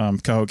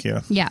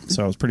Cahokia. Yeah.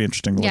 So it was pretty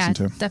interesting to listen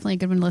to. Definitely a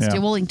good one to listen to.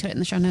 We'll link to it in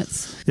the show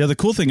notes. Yeah, the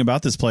cool thing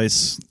about this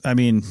place, I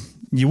mean,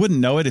 you wouldn't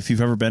know it if you've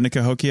ever been to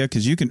Cahokia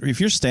because if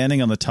you're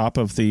standing on the top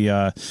of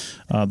the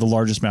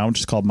largest mound,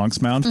 which is called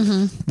Monk's Mound,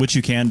 which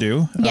you can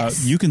do,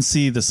 you can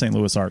see the St.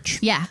 Louis Arch.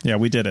 Yeah. Yeah,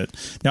 we did it.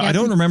 Now, I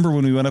don't remember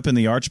when we went up in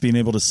the arch being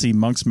able to see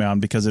Monk's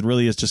Mound because it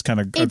really is just kind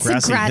of a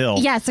grassy hill.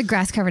 Yeah, it's a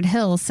grass-covered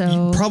hill.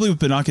 So probably with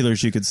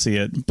binoculars you could see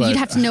it. But you'd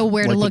have to know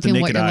where to look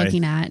and what you're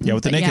looking at. Yeah,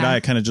 with the naked eye,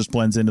 it kind of just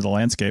blends into the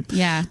landscape.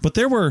 Yeah. But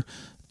there were,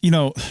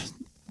 you've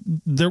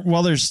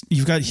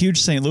got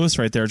huge St. Louis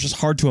right there. It's just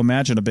hard to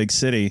imagine a big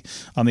city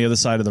on the other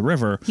side of the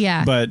river.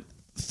 Yeah. But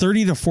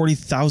 30 to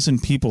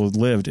 40,000 people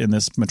lived in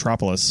this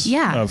metropolis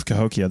of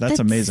Cahokia. That's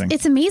amazing.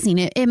 It's amazing.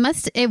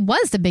 It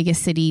was the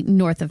biggest city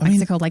north of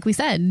Mexico, like we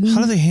said.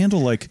 How do they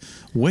handle like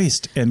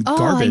waste and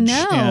garbage?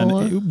 I know.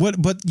 And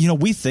but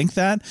we think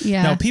that.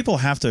 Yeah. Now people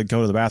have to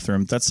go to the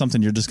bathroom. That's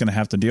something you're just going to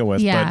have to deal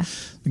with. Yeah.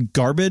 But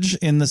garbage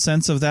in the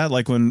sense of that,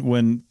 like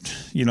when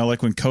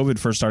COVID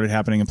first started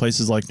happening in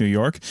places like New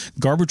York,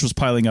 garbage was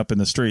piling up in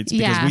the streets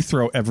because we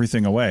throw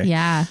everything away.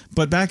 Yeah.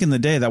 But back in the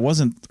day, that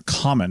wasn't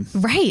common.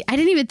 Right. I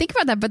didn't even think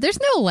about that, but there's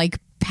no like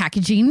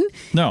packaging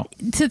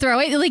to throw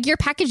away. Like your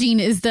packaging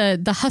is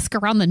the husk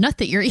around the nut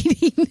that you're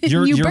eating.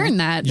 You burn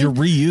that. You're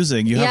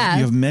reusing. You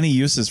have many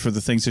uses for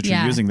the things that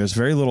you're using. There's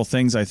very little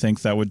things I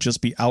think that would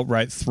just be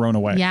outright thrown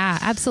away. Yeah,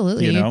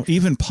 absolutely.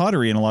 Even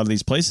pottery in a lot of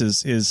these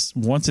places is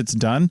once it's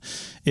done,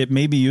 it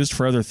may be used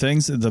for other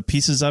things, the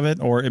pieces of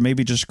it, or it may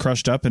be just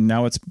crushed up and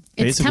now it's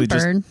basically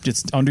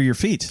it's under your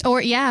feet.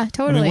 Or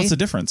totally. I mean, what's the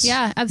difference?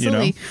 Yeah,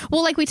 absolutely.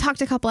 Well, like we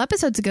talked a couple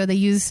episodes ago, they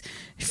use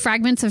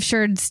fragments of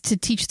sherds to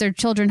teach their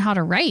children how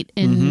to write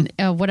in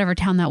whatever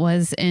town that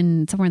was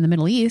in somewhere in the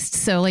Middle East.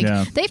 So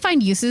they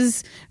find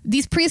uses.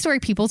 These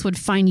prehistoric peoples would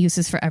find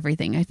uses for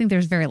everything. I think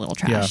there's very little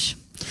trash. Yeah.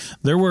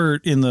 There were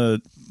in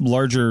the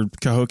larger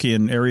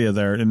Cahokian area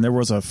there, and there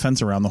was a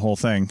fence around the whole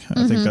thing.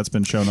 I think that's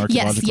been shown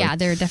archaeologically. Yes,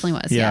 there definitely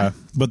was. Yeah.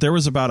 But there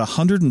was about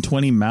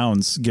 120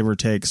 mounds, give or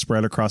take,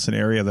 spread across an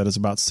area that is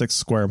about 6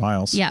 square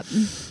miles. Yep.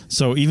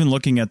 So even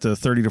looking at the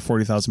 30 to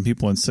 40,000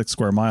 people in 6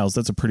 square miles,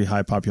 that's a pretty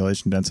high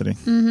population density.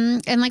 Mm-hmm.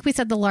 And like we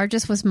said, the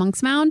largest was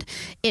Monk's Mound.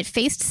 It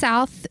faced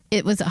south.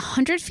 It was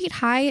 100 feet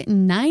high,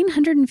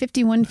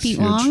 951 feet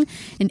long,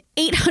 and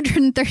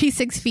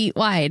 836 feet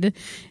wide,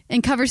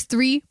 and covers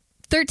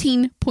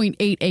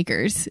 13.8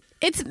 acres.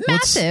 It's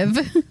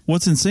massive.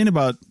 What's insane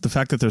about the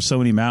fact that there's so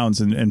many mounds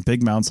and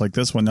big mounds like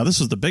this one. Now, this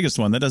was the biggest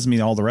one. That doesn't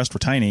mean all the rest were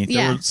tiny.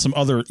 There were some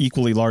other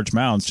equally large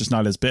mounds, just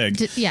not as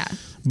big.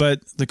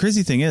 But the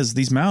crazy thing is,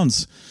 these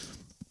mounds,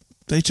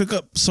 they took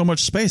up so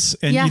much space,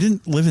 and you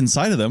didn't live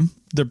inside of them.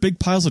 They're big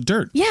piles of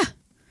dirt. Yeah.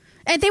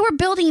 And they were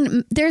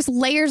building, there's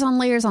layers on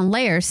layers on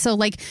layers. So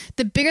like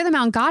the bigger the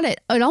mound got, it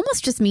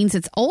almost just means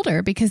it's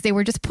older because they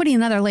were just putting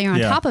another layer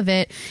on top of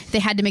it. They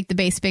had to make the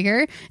base bigger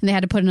and they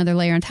had to put another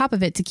layer on top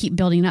of it to keep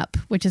building up,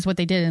 which is what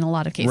they did in a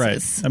lot of cases.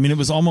 Right. I mean, it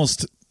was almost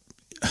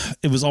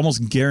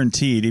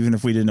guaranteed, even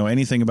if we didn't know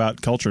anything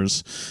about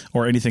cultures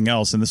or anything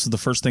else. And this is the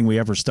first thing we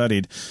ever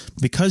studied,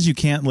 because you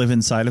can't live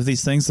inside of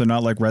these things. They're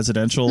not like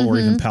residential or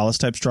even palace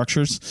type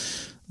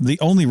structures. The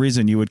only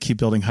reason you would keep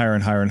building higher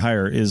and higher and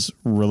higher is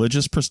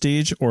religious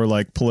prestige or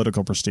like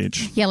political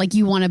prestige. Yeah, like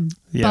you want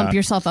to bump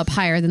yourself up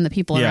higher than the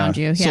people around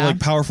you. Yeah. So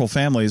like powerful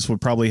families would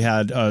probably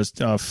had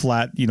a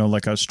flat,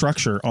 like a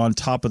structure on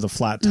top of the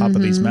flat top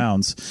of these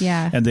mounds.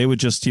 Yeah. And they would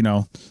just,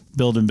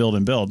 build and build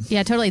and build.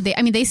 Yeah, totally.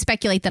 They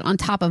speculate that on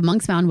top of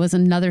Monk's Mound was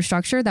another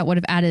structure that would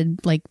have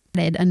added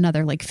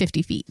another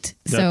 50 feet.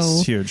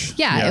 That's huge.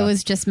 Yeah, it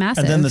was just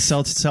massive. And then the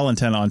cell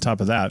antenna on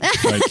top of that.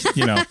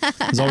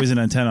 There's always an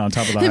antenna on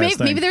top of the highest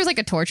thing. Maybe there's like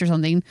a torch or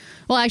something.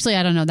 Well, actually,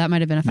 I don't know. That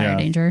might have been a fire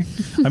danger.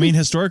 I mean,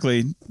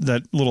 historically,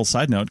 that little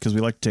side note, because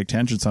we like to take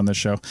tangents on this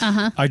show.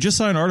 I just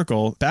saw an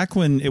article back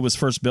when it was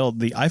first built.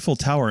 The Eiffel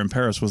Tower in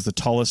Paris was the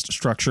tallest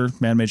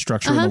man-made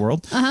structure in the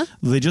world.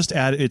 They just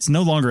added, it's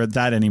no longer at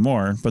that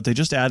anymore, but they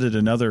just added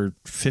another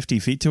 50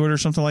 feet to it or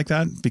something like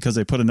that because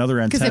they put another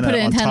antenna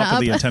on top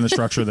of the antenna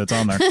structure that's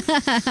on there.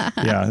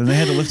 Yeah, and they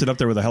had to lift it up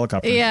there with a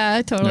helicopter.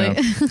 Yeah,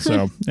 totally.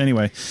 So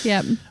anyway,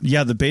 yeah,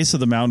 the base of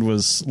the mound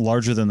was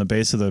larger than the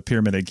base of the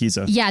pyramid at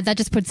Giza. Yeah, that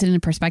just puts it in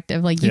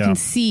perspective. Like you can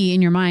see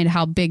in your mind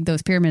how big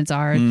those pyramids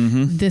are.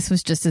 This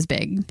was just as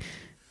big.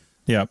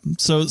 Yeah.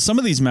 So some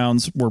of these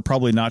mounds were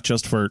probably not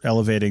just for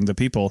elevating the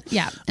people.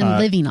 Yeah. And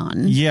living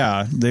on.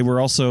 Yeah. They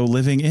were also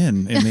living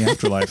in the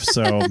afterlife.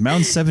 So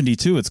Mound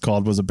 72, it's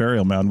called, was a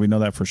burial mound. We know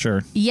that for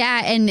sure.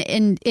 Yeah.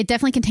 And it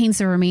definitely contains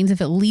the remains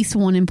of at least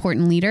one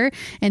important leader.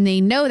 And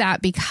they know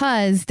that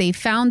because they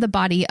found the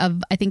body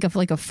of, I think, of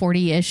like a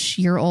 40-ish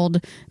year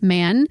old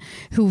man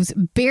who's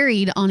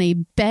buried on a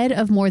bed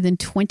of more than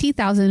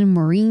 20,000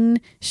 marine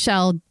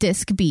shell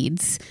disc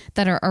beads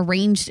that are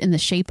arranged in the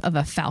shape of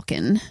a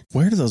falcon.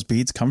 Where do those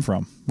beads come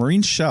from?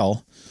 Marine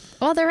shell.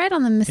 Well, they're right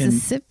on the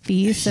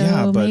Mississippi,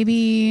 so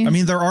maybe... I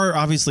mean, there are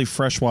obviously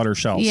freshwater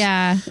shells.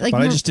 Yeah. But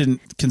I just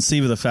didn't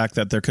conceive of the fact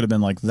that there could have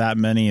been like that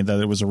many, that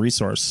it was a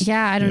resource.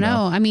 Yeah, I don't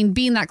know. I mean,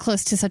 being that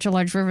close to such a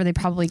large river, they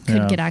probably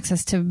could get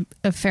access to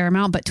a fair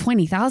amount, but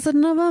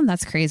 20,000 of them?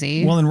 That's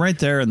crazy. Well, and right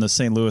there in the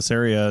St. Louis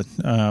area,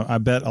 I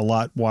bet a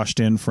lot washed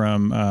in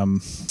from...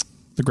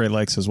 the Great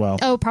Lakes as well.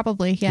 Oh,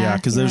 probably. Yeah. Yeah,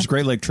 because there's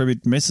Great Lake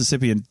tribute.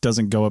 Mississippi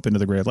doesn't go up into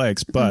the Great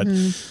Lakes, but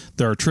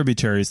there are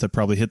tributaries that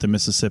probably hit the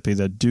Mississippi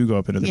that do go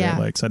up into the Great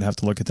Lakes. I'd have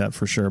to look at that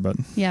for sure, but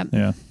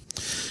yeah.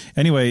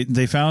 Anyway,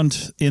 they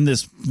found in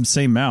this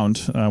same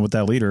mound with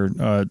that leader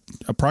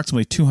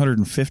approximately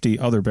 250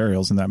 other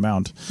burials in that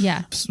mound.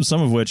 Yeah.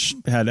 Some of which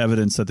had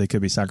evidence that they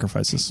could be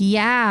sacrifices.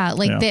 Yeah.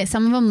 Like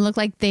some of them look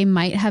like they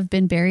might have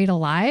been buried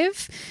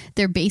alive.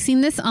 They're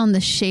basing this on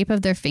the shape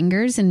of their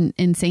fingers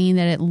and saying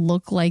that it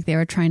looked like they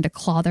were trying to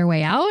claw their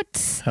way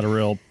out. Had a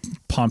real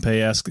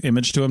Pompeii-esque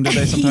image to them, did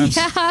they sometimes?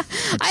 Yeah.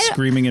 Like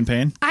screaming in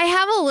pain? I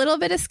have a little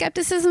bit of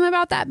skepticism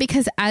about that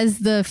because as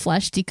the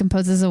flesh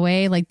decomposes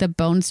away, like the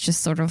bones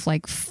just sort of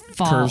like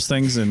fall. Curves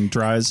things and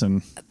dries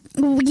and...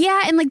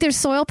 Yeah, and like there's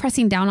soil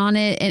pressing down on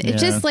it. And it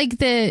just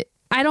like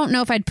I don't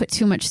know if I'd put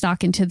too much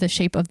stock into the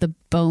shape of the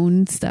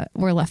bones that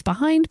were left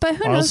behind, but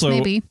who knows,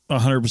 maybe. I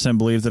also 100%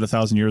 believe that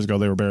 1,000 years ago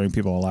they were burying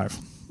people alive.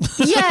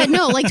 Yeah,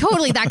 no, like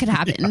totally that could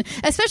happen.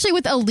 Especially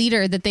with a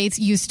leader that they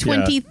used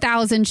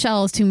 20,000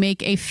 shells to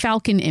make a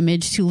falcon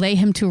image to lay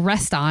him to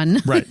rest on.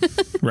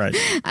 Right.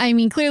 I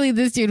mean, clearly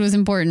this dude was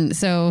important,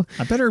 so...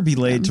 I better be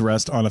laid to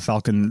rest on a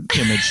falcon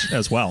image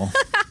as well.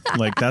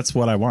 Like, that's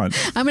what I want.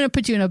 I'm going to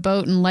put you in a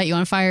boat and light you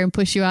on fire and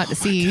push you out to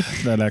sea.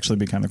 That'd actually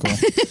be kind of cool.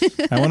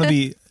 I want to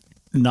be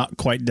not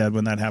quite dead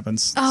when that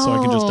happens, so I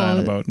can just die on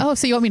a boat. Oh,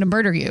 so you want me to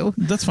murder you?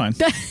 That's fine.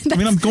 I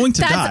mean, I'm going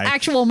to die. That's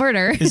actual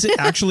murder. Is it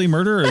actually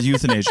murder or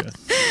euthanasia?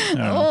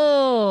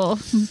 Oh.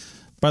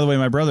 By the way,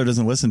 my brother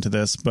doesn't listen to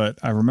this, but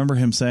I remember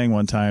him saying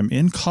one time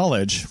in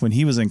college, when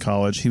he was in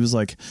college, he was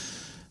like,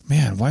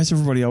 man, why is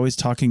everybody always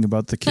talking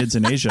about the kids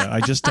in Asia? I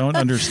just don't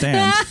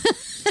understand.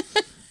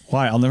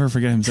 Why? I'll never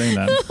forget him saying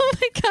that. Oh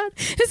my God.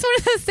 It's one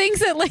of those things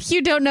that like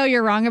you don't know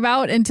you're wrong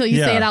about until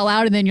you say it out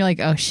loud and then you're like,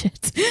 oh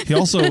shit. He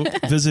also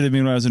visited me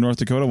when I was in North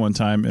Dakota one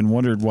time and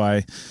wondered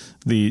why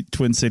the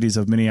twin cities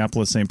of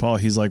Minneapolis, St. Paul,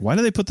 he's like, why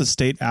do they put the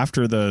state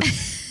after the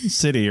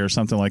city or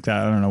something like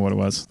that? I don't know what it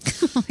was.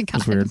 Oh my God. It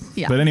was weird.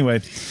 Yeah. But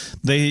anyway,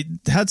 they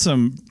had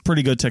some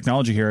pretty good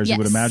technology here, as you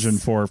would imagine,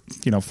 for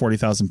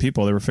 40,000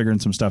 people. They were figuring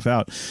some stuff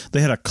out. They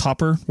had a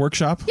copper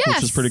workshop,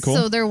 which is pretty cool.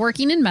 So they're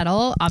working in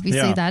metal.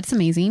 Obviously, that's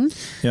amazing.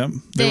 Yeah.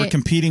 They were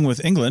competing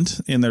with England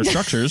in their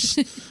structures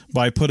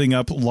by putting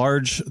up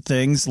large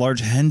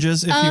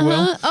hinges, if you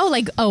will. Oh,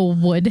 like a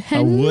wood henge?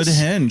 A wood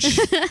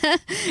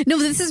henge. No,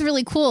 this is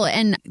really cool.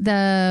 And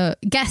the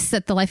guests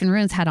that the Life in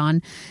Ruins had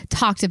on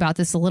talked about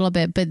this a little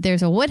bit, but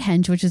there's a wood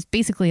henge, which is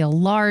basically a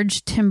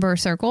large timber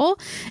circle.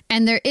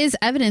 And there is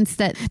evidence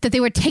that they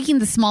were taking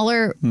the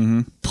smaller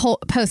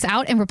posts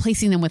out and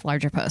replacing them with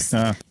larger posts.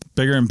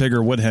 Bigger and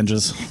bigger wood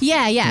henges.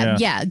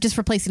 Yeah. Just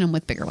replacing them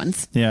with bigger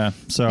ones. Yeah.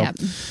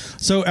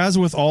 So as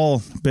with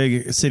all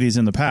big cities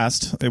in the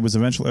past, it was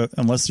eventually,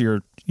 unless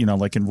you're,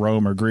 like in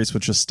Rome or Greece,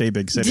 which just stay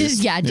big cities.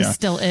 Just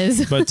still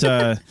is. But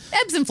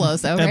ebbs and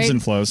flows, though, right? Ebbs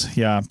and flows,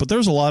 yeah. But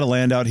there's a lot of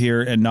land out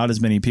here and not as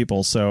many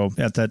people. So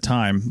at that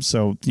time,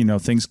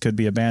 things could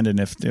be abandoned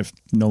if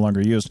no longer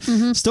used.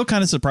 Still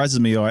kind of surprises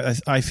me, though.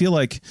 I feel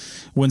like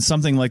when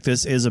something like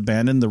this is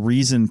abandoned, the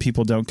reason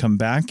people don't come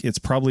back, it's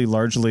probably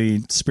largely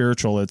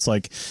spiritual. It's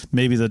like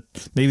maybe the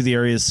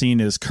area is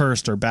seen as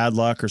cursed or bad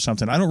luck or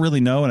something. I don't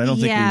really know, and I don't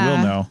think we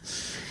will know.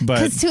 But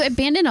because to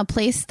abandon a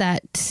place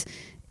that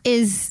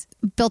is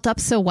built up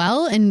so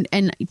well and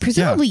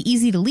presumably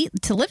easy to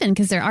live in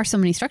because there are so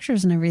many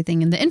structures and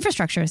everything and the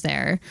infrastructure is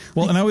there.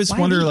 Well, and I always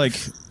wonder, like,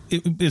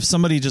 if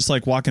somebody just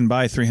like walking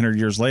by 300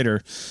 years later,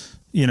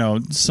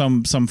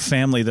 some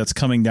family that's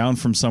coming down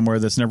from somewhere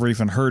that's never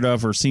even heard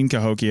of or seen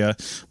Cahokia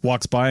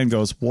walks by and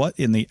goes, what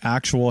in the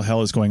actual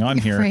hell is going on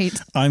here? Right.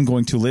 I'm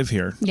going to live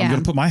here. Yeah. I'm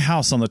going to put my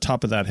house on the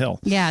top of that hill.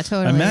 Yeah,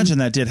 totally. I imagine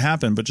that did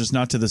happen, but just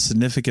not to the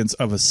significance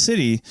of a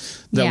city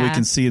that we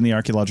can see in the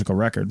archaeological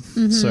record.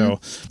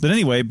 So, but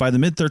anyway, by the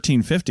mid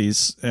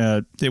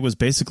 1350s, it was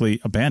basically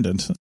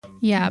abandoned.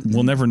 Yeah.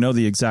 We'll never know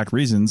the exact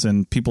reasons,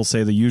 and people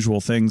say the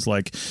usual things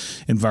like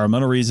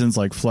environmental reasons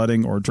like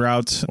flooding or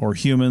drought, or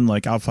human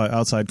like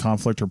outside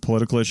conflict or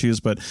political issues.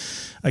 But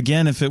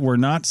again, if it were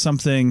not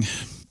something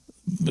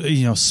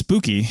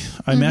spooky,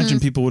 I imagine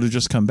people would have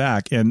just come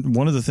back. And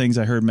one of the things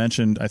I heard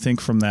mentioned, I think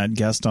from that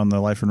guest on the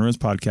Life in Ruins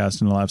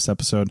podcast in the last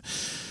episode,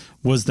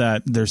 was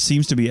that there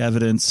seems to be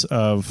evidence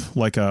of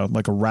like a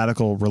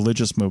radical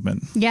religious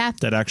movement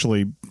that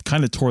actually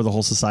kind of tore the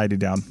whole society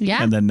down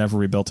and then never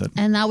rebuilt it.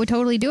 And that would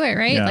totally do it,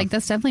 right? Yeah. Like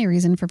that's definitely a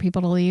reason for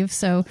people to leave.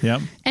 So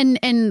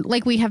and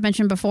like we have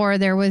mentioned before,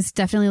 there was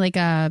definitely like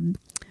a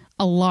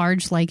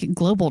large like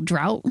global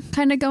drought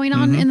kind of going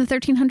on in the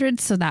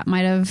 1300s, so that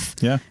might have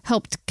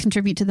helped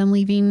contribute to them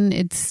leaving.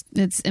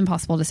 It's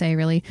impossible to say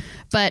really,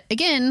 but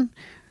again,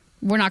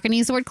 we're not going to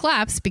use the word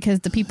collapse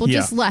because the people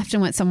just left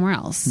and went somewhere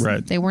else.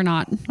 Right. They were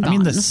not gone. I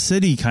mean, the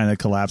city kind of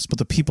collapsed, but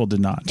the people did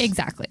not.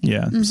 Exactly.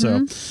 Yeah.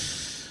 So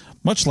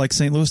much like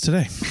St. Louis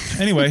today.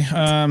 Anyway,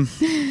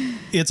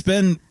 it's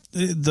been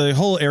the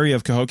whole area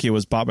of Cahokia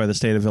was bought by the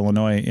state of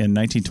Illinois in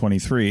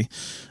 1923.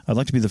 I'd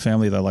like to be the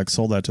family that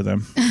sold that to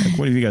them. Like,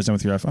 what have you guys done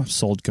with your life? I've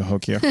sold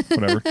Cahokia,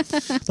 whatever.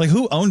 Like,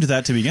 who owned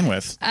that to begin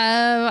with?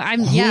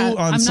 I'm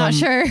not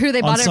sure who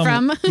they bought it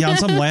from. On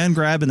some land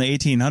grab in the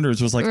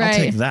 1800s was like, I'll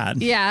take that.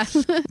 Yeah.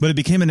 But it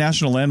became a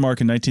national landmark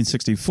in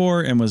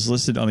 1964 and was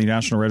listed on the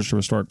National Register of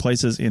Historic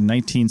Places in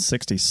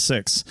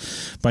 1966.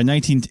 By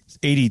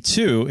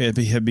 1982, it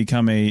had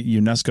become a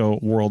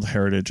UNESCO World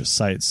Heritage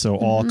Site. So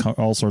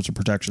all sorts of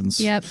protections.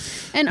 Yep.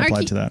 And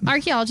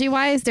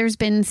archaeology-wise, there's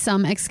been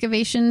some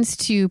excavations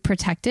to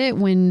protect it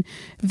when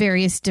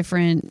various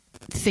different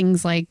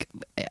things like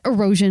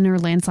erosion or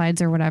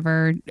landslides or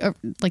whatever,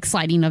 like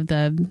sliding of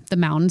the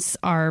mountains,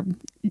 are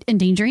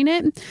endangering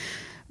it.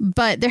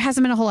 But there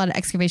hasn't been a whole lot of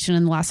excavation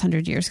in the last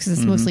 100 years because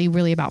it's mostly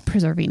really about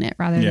preserving it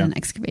rather than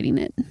excavating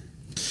it.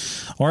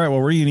 All right, well,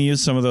 we're going to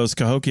use some of those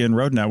Cahokian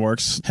road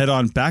networks, head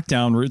on back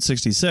down Route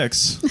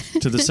 66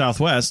 to the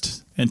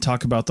southwest, and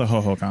talk about the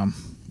Hohokam.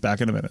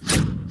 Back in a minute.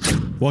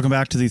 Welcome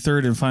back to the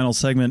third and final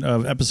segment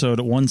of episode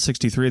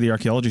 163 of the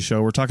Archaeology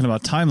Show. We're talking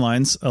about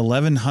timelines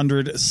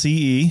 1100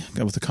 CE,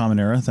 with the Common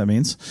Era, that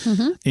means,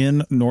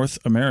 in North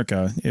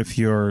America. If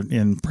you're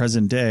in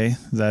present day,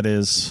 that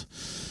is,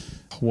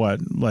 what,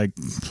 like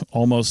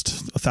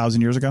almost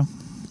 1,000 years ago?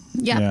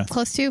 Yeah,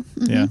 close to.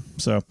 Yeah.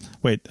 So,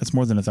 wait, that's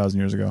more than 1,000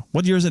 years ago.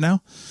 What year is it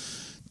now?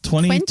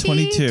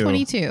 2022.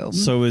 2022.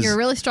 So you're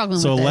really struggling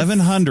with this. So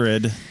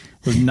 1100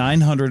 was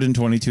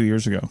 922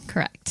 years ago.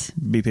 Correct.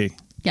 BP.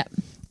 Yep.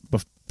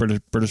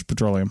 British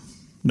Petroleum.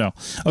 No.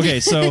 Okay,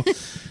 so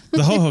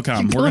the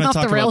Hohokam. We're going to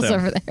talk about that.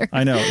 Over there.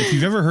 I know. If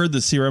you've ever heard the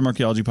CRM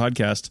Archaeology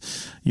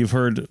podcast, you've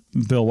heard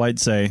Bill White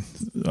say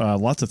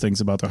lots of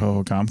things about the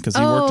Hohokam because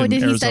he worked in Arizona.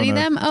 Did he study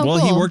them? Oh, well,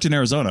 cool. He worked in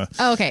Arizona.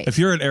 Oh, okay. If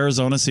you're an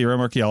Arizona CRM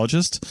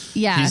archaeologist,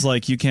 he's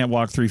like, you can't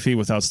walk 3 feet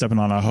without stepping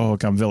on a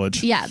Hohokam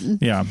village. Yeah.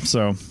 Yeah.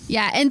 So.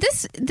 Yeah, and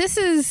this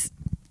is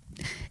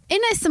in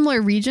a similar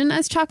region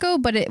as Chaco,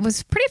 but it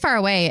was pretty far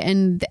away.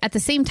 And at the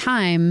same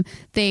time,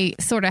 they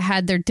sort of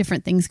had their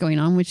different things going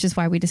on, which is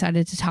why we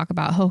decided to talk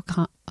about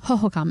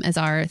Hohokam as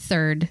our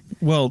third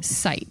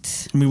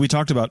site. I mean, we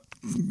talked about,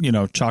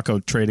 Chaco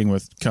trading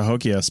with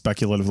Cahokia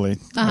speculatively.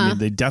 I mean,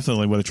 they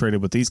definitely would have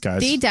traded with these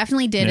guys. They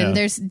definitely did. Yeah.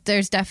 And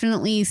there's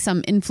definitely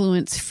some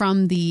influence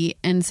from the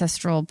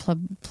ancestral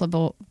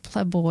Puebloan.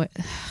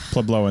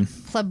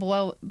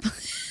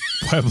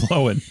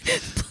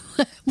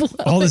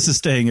 All this is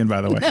staying in,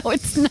 by the way. No,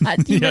 it's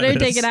not. You better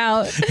take it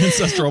out.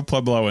 Ancestral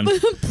Puebloan.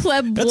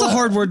 That's a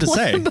hard word to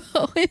say.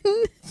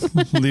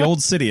 The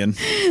old Scythian.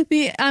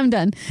 I'm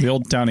done. The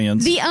old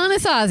Townians. The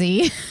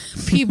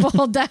Anasazi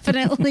people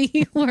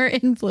definitely were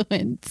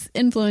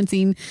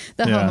influencing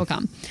the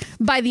Hohokam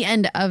by the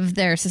end of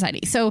their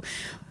society. So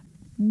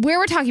where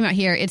we're talking about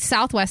here, it's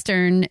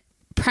southwestern,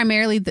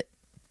 primarily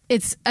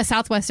it's a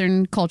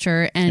southwestern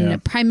culture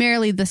and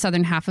primarily the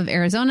southern half of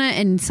Arizona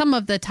and some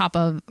of the top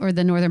of or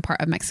the northern part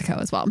of Mexico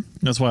as well.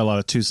 That's why a lot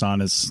of Tucson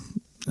is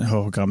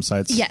Hohokam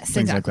sites. Yes,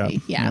 things exactly. Like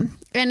that. Yeah.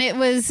 And it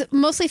was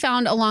mostly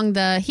found along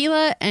the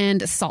Gila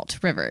and Salt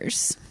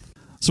rivers.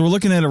 So we're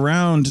looking at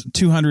around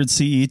 200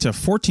 CE to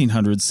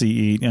 1400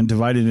 CE and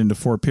divided into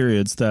 4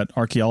 periods that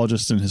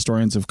archaeologists and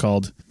historians have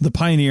called the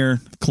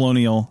Pioneer,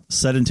 Colonial,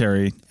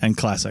 Sedentary, and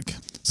Classic.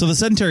 So the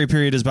sedentary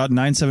period is about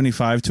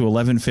 975 to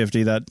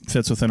 1150. That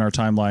fits within our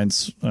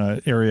timelines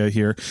area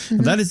here. Mm-hmm.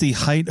 And that is the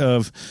height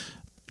of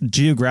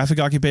geographic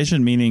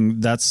occupation, meaning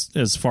that's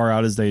as far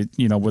out as they,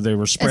 where they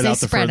were spread out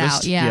the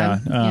furthest.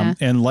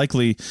 And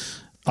likely,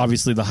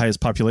 obviously, the highest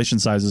population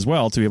size as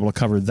well to be able to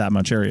cover that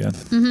much area.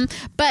 Mm-hmm.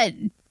 But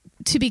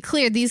to be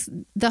clear, the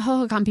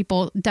Hohokam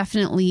people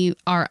definitely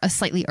are a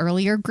slightly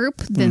earlier group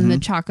than the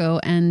Chaco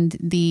and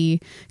the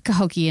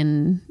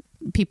Cahokian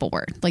people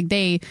were. Like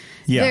they're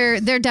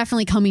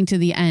definitely coming to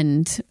the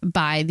end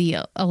by the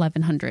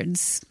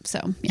 1100s. So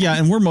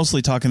and we're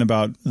mostly talking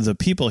about the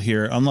people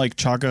here, unlike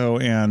Chaco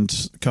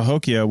and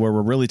Cahokia, where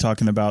we're really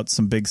talking about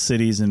some big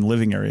cities and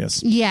living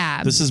areas.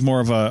 Yeah, this is more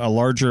of a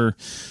larger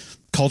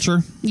culture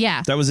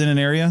that was in an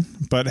area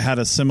but had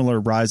a similar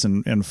rise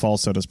and fall,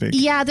 so to speak.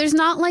 There's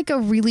not like a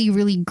really,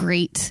 really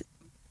great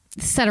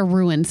set of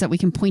ruins that we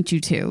can point you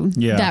to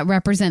that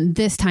represent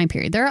this time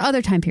period. There are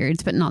other time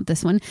periods, but not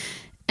this one.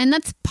 And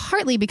that's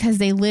partly because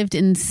they lived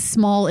in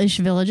small-ish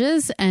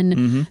villages,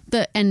 and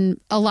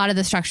and a lot of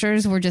the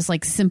structures were just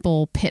like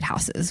simple pit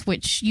houses,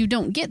 which you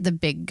don't get the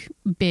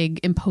big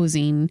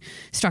imposing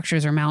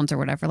structures or mounds or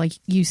whatever like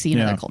you see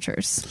in other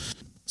cultures.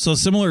 So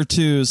similar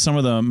to some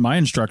of the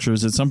Mayan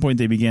structures, at some point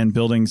they began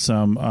building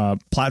some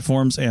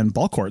platforms and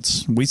ball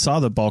courts. We saw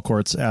the ball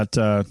courts at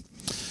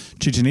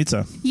Chichen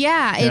Itza.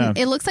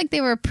 It looks like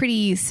they were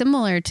pretty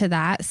similar to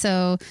that,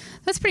 so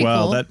that's pretty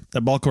cool. Well,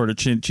 that ball court at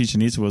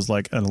Chichen Itza was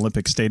like an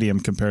Olympic stadium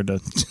compared to...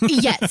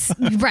 Yes,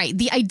 right.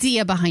 The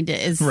idea behind it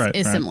is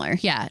similar.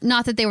 Yeah,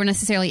 not that they were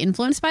necessarily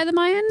influenced by the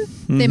Mayan.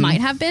 They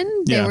might have been.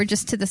 They were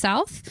just to the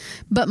south,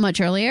 but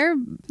much earlier,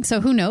 so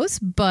who knows?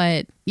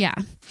 But yeah.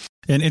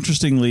 And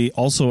interestingly,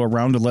 also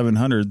around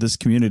 1100, this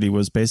community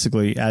was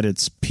basically at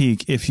its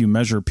peak if you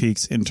measure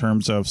peaks in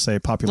terms of, say,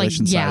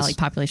 population size. Yeah, like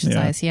population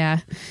size, yeah.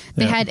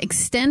 They had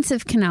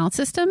extensive canal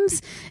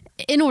systems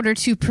in order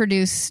to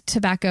produce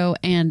tobacco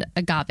and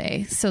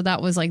agave. So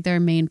that was like their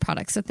main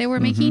products that they were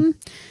making.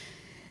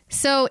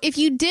 So if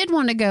you did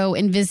want to go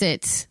and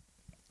visit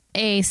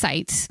a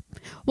site,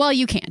 well,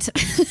 you can't. So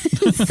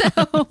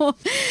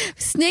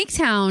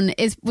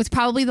Snaketown was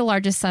probably the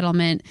largest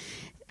settlement.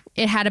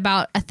 It had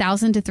about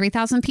 1,000 to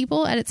 3,000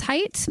 people at its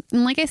height.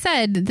 And like I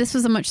said, this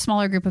was a much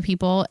smaller group of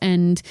people,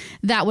 and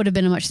that would have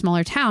been a much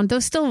smaller town, though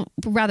still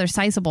rather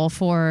sizable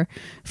for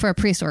a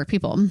prehistoric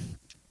people.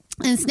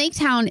 And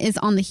Snaketown is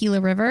on the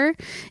Gila River.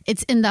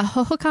 It's in the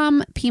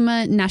Hohokam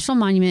Pima National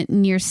Monument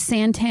near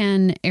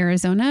Santan,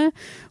 Arizona,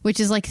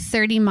 which is like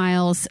 30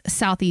 miles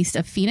southeast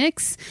of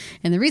Phoenix.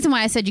 And the reason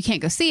why I said you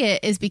can't go see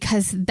it is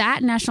because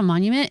that national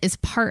monument is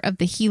part of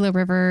the Gila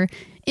River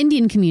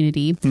Indian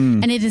community,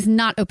 and it is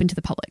not open to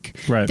the public.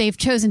 Right. They've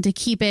chosen to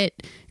keep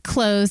it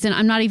closed, and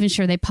I'm not even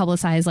sure they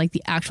publicize like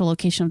the actual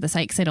location of the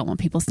site because they don't want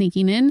people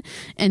sneaking in,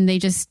 and they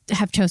just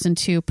have chosen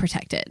to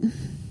protect it.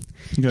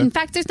 Okay. In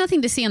fact, there's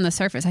nothing to see on the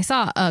surface. I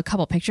saw a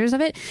couple pictures of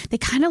it. They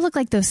kind of look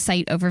like those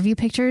site overview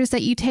pictures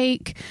that you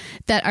take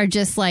that are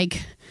just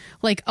like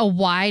a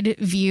wide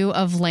view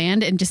of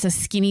land and just a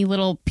skinny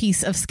little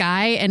piece of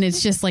sky, and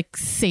it's just like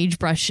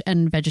sagebrush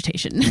and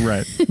vegetation.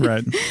 Right.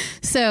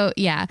 So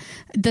yeah,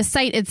 the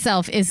site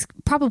itself is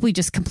probably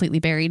just completely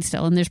buried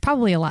still, and there's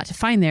probably a lot to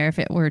find there if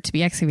it were to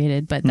be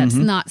excavated, but that's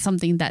not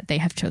something that they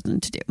have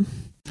chosen to do.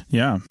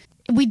 Yeah.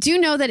 We do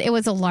know that it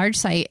was a large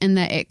site and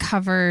that it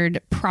covered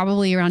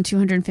probably around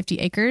 250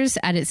 acres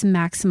at its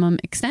maximum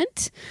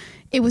extent.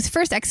 It was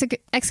first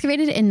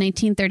excavated in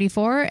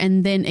 1934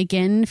 and then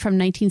again from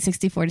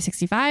 1964 to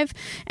 65.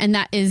 And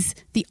that is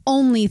the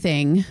only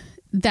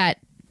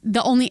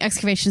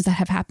excavations that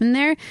have happened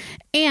there.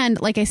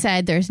 And like I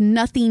said, there's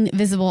nothing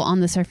visible on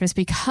the surface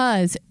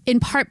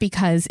in part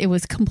because it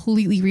was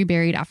completely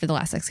reburied after the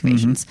last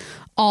excavations.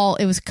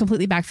 It was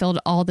completely backfilled.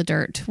 All the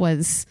dirt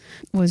was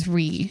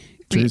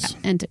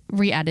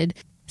re-added.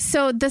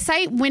 So the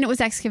site, when it was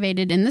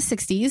excavated in the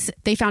 60s,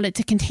 they found it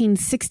to contain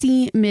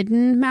 60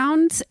 midden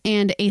mounds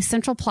and a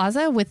central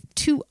plaza with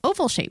 2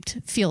 oval-shaped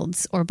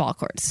fields or ball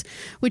courts,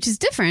 which is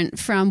different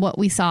from what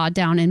we saw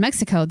down in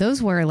Mexico.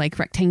 Those were like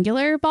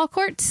rectangular ball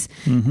courts,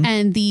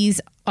 and these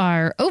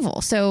are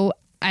oval. So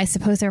I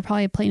suppose they were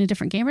probably playing a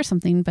different game or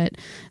something, but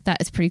that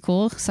is pretty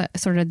cool. So,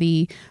 sort of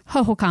the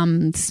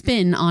Hohokam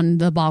spin on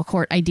the ball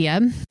court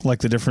idea. Like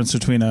the difference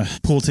between a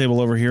pool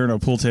table over here and a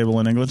pool table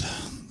in England.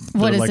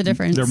 What is the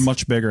difference? They're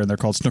much bigger and they're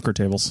called snooker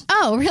tables.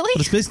 Oh, really?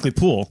 But it's basically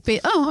pool.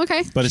 Oh,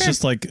 okay. But it's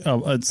just like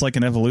it's like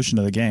an evolution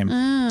of the game.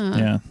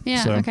 Yeah.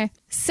 Okay.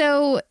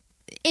 So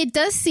it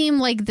does seem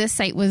like this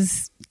site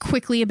was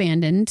quickly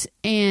abandoned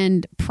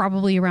and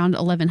probably around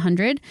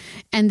 1100,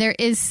 and there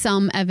is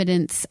some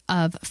evidence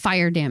of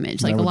fire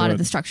damage, like a lot of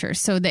the structures,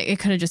 so that it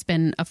could have just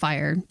been a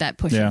fire that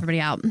pushed everybody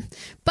out,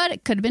 but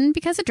it could have been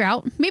because of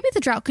drought. Maybe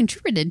the drought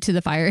contributed to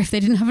the fire if they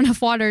didn't have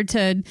enough water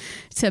to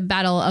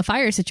battle a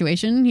fire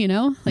situation,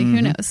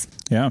 who knows.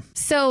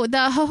 So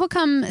the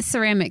Hohokam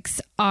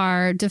ceramics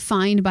are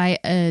defined by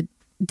a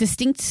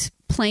distinct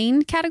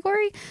plain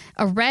category,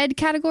 a red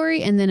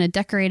category, and then a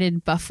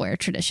decorated buffware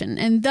tradition.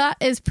 And that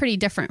is pretty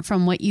different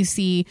from what you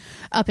see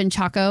up in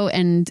Chaco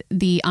and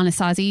the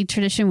Anasazi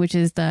tradition, which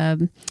is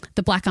the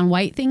black on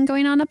white thing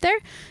going on up there.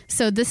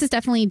 So this is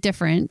definitely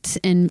different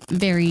and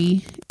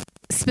very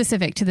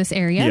specific to this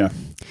area. Yeah.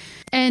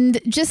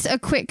 And just a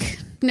quick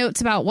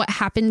notes about what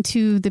happened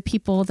to the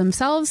people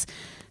themselves.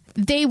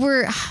 They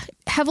were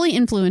heavily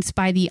influenced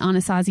by the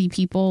Anasazi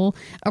people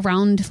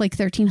around like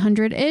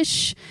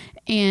 1300-ish.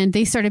 And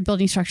they started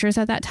building structures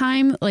at that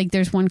time. Like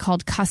there's one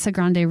called Casa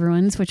Grande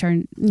Ruins, which are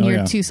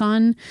near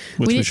Tucson.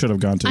 Which we should have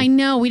gone to. I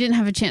know we didn't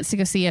have a chance to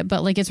go see it,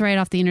 but like it's right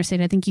off the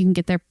interstate. I think you can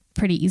get there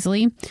pretty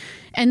easily.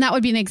 And that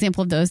would be an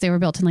example of those. They were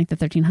built in like the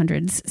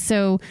 1300s.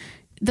 So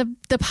the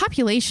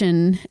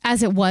population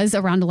as it was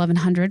around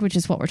 1100, which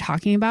is what we're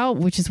talking about,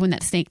 which is when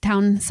that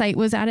Snaketown site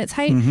was at its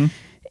height.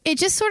 It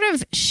just sort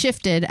of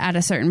shifted at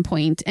a certain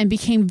point and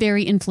became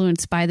very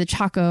influenced by the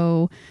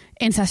Chaco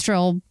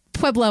ancestral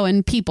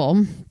Puebloan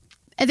people.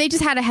 They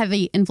just had a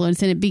heavy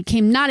influence, and it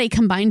became not a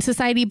combined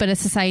society, but a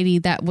society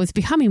that was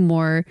becoming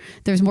there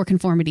was more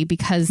conformity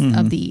because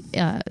of the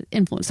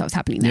influence that was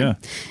happening there. Yeah.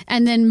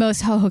 And then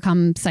most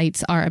Hohokam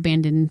sites are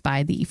abandoned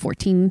by the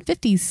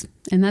 1450s,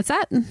 and that's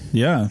that.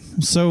 Yeah.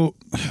 So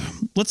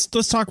let's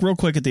talk real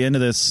quick at the end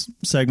of this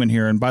segment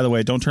here. And by the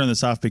way, don't turn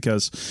this off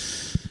because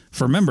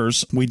for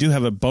members, we do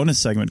have a bonus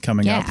segment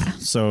coming up.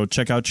 So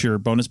check out your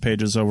bonus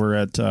pages over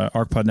at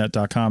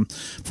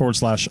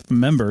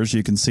arcpodnet.com/members.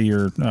 You can see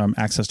your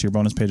access to your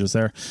bonus pages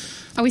there.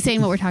 Are we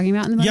saying what we're talking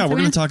about in the bonus segment? We're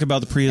going to talk about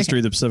the prehistory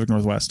of the Pacific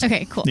Northwest.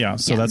 Okay, cool. Yeah,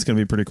 so that's going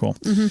to be pretty cool.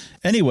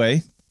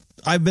 Anyway,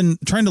 I've been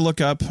trying to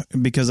look up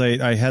because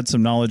I had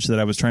some knowledge that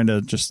I was trying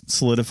to just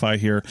solidify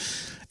here.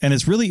 And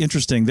it's really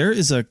interesting. There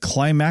is a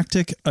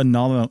climatic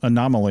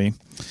anomaly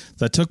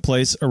that took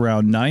place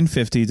around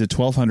 950 to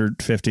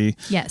 1250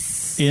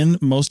 Yes. in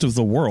most of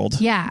the world.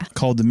 Yeah.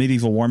 Called the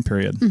medieval warm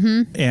period.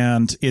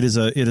 And it is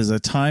a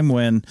time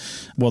when,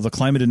 well, the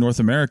climate in North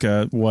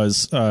America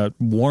was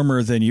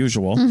warmer than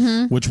usual,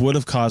 which would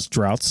have caused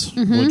droughts,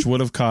 which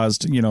would have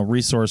caused,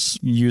 resource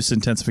use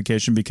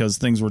intensification because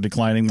things were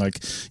declining, like,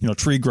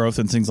 tree growth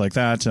and things like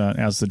that,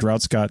 as the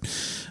droughts got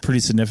pretty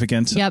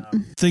significant. Yep.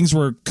 Things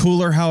were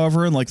cooler,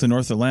 however, in like the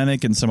North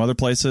Atlantic and some other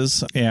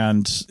places.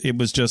 And it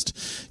was just,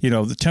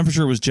 the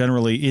temperature was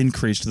generally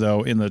increased,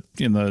 though, in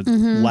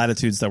the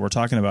latitudes that we're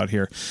talking about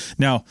here.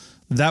 Now,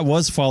 that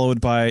was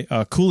followed by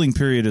a cooling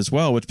period as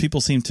well, which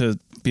people seem to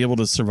be able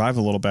to survive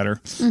a little better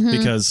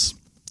because,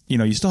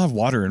 you still have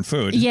water and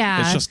food.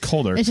 Yeah. It's just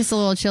colder. It's just a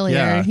little chillier.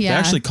 Yeah. Yeah. They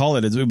actually call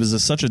it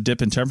was such a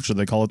dip in temperature,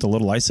 they call it the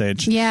Little Ice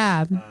Age.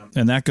 Yeah.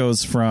 And that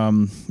goes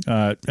from,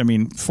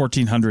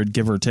 1400,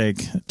 give or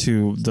take,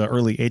 to the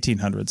early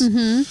 1800s.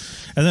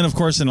 And then, of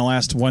course, in the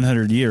last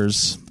 100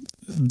 years,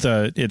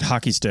 it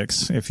hockey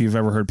sticks, if you've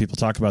ever heard people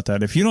talk about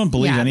that. If you don't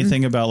believe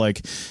anything about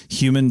like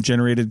human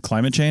generated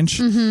climate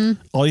change,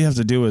 all you have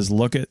to do is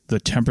look at the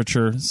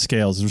temperature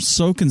scales. They're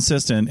so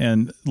consistent,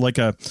 and like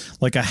a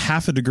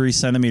half a degree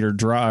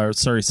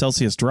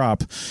Celsius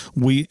drop,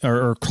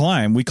 or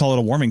climb, we call it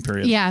a warming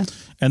period. Yeah.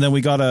 And then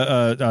we got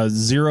a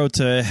 0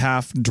 to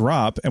half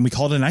drop, and we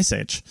call it an ice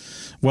age.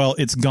 Well,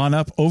 it's gone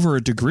up over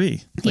a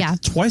degree.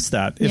 Twice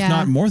that, if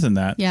not more than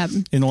that,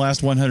 in the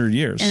last 100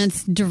 years. And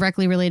it's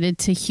directly related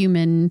to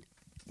human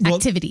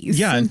activities.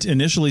 Yeah,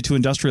 initially to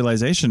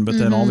industrialization, but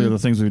then all the other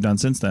things we've done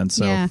since then.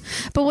 So. Yeah.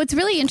 But what's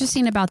really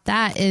interesting about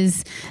that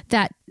is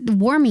that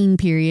warming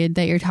period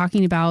that you're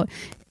talking about,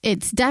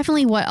 it's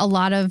definitely what a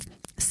lot of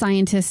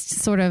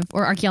scientists or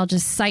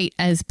archaeologists cite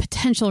as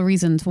potential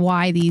reasons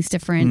why these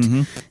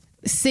different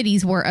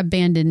cities were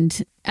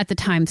abandoned at the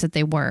times that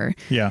they were.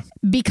 Yeah.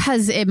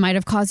 Because it might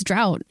have caused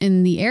drought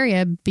in the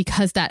area,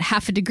 because that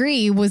half a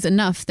degree was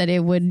enough that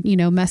it would,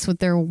 mess with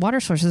their water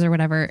sources or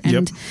whatever.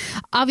 And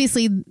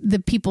obviously the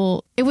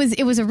people, it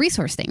was a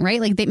resource thing, right?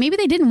 Like maybe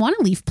they didn't want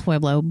to leave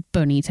Pueblo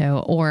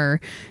Bonito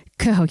or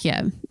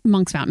Cahokia,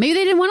 Monk's Mountain. Maybe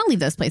they didn't want to leave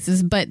those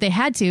places, but they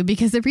had to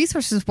because the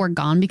resources were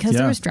gone because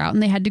there was drought,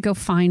 and they had to go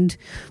find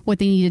what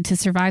they needed to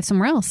survive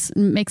somewhere else. It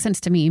makes sense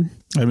to me.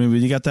 I mean,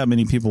 when you got that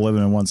many people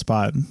living in one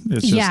spot,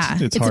 it's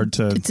just, it's hard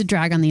to... It's a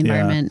drag on the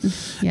environment.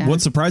 Yeah.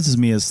 What surprises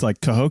me is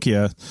like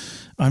Cahokia.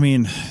 I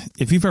mean,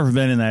 if you've ever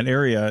been in that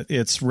area,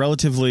 it's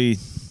relatively...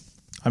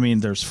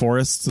 there's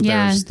forests,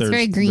 there's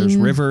very green. There's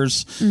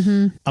rivers.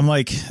 I'm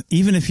like,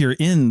 even if you're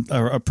in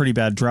a pretty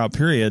bad drought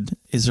period,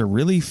 is there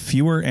really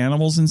fewer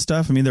animals and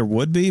stuff? There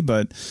would be,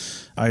 but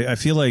I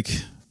feel like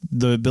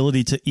the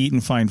ability to eat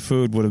and find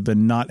food would have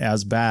been not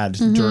as bad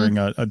during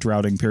a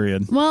droughting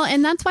period. Well,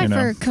 and that's why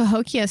for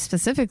Cahokia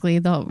specifically,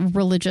 the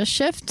religious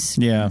shift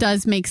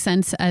does make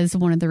sense as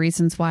one of the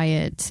reasons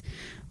why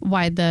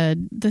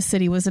the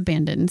city was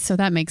abandoned. So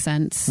that makes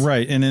sense.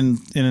 Right. And in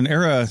an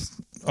era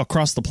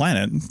across the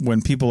planet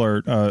when people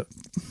are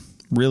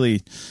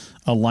really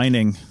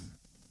aligning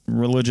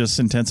religious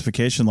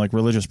intensification, like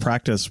religious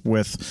practice,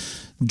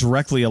 with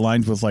directly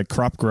aligned with like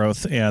crop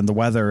growth and the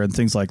weather and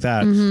things like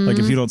that. Like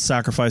if you don't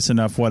sacrifice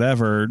enough,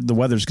 whatever, the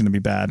weather's going to be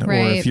bad. Right.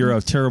 Or if you're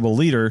a terrible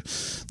leader,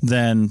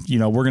 then,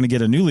 we're going to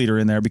get a new leader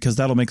in there because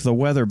that'll make the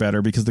weather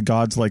better because the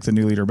gods like the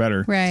new leader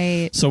better.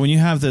 Right. So when you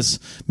have this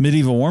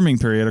medieval warming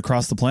period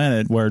across the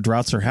planet where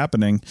droughts are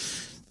happening,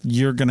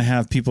 you're going to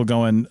have people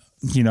going,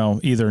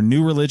 either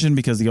new religion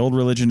because the old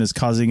religion is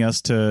causing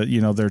us to,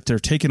 they're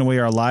taking away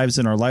our lives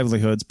and our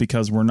livelihoods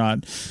because we're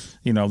not,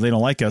 they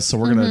don't like us. So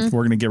we're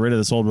going to get rid of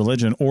this old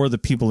religion, or the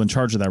people in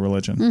charge of that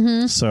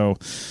religion. So,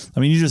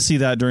 you just see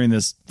that during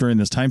this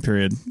time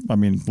period.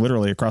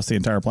 Literally across the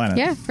entire planet.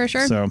 Yeah, for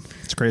sure. So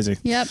it's crazy.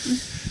 Yep.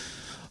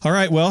 All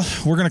right. Well,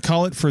 we're going to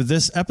call it for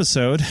this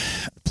episode.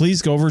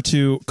 Please go over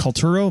to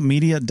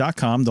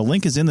culturomedia.com. The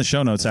link is in the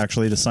show notes,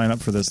 actually, to sign up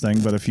for this thing.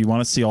 But if you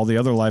want to see all the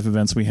other live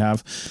events we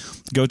have,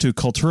 go to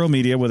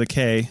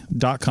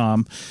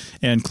culturomedia.com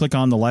and click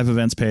on the live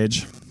events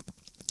page.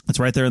 It's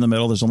right there in the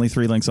middle. There's only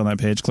 3 links on that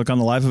page. Click on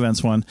the live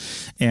events one,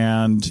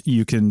 and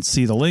you can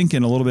see the link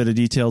and a little bit of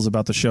details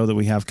about the show that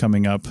we have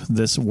coming up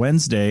this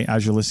Wednesday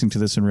as you're listening to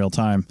this in real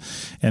time.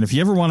 And if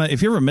you ever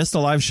missed a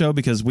live show,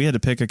 because we had to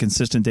pick a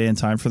consistent day and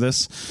time for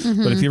this,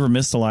 but if you ever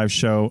missed a live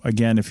show,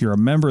 again, if you're a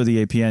member of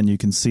the APN, you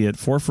can see it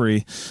for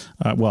free.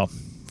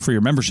 For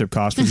your membership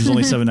cost, which is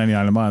only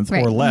 $7.99 a month,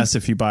 or less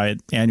if you buy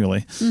it annually.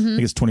 I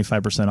think it's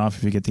 25% off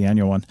if you get the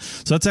annual one.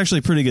 So that's actually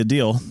a pretty good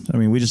deal.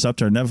 We just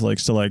upped our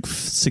Netflix to like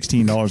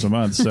 $16 a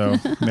month. So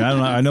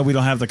I know we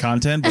don't have the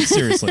content, but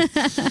seriously.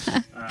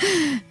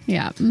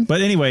 Yeah.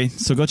 But anyway,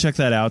 so go check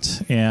that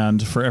out.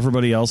 And for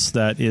everybody else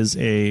that is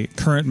a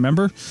current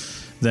member,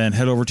 then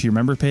head over to your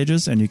member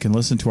pages and you can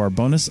listen to our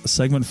bonus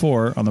segment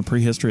 4 on the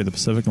prehistory of the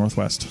Pacific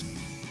Northwest.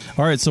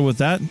 All right. So with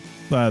that,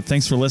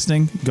 thanks for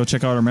listening. Go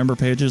check out our member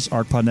pages,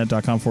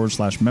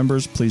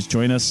 arcpodnet.com/members. Please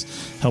join us.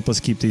 Help us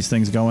keep these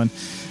things going.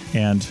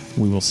 And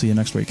we will see you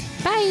next week.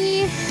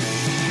 Bye.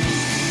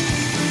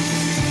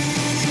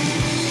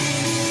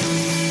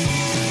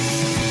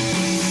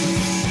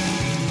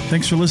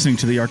 Thanks for listening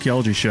to The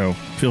Archaeology Show.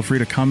 Feel free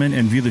to comment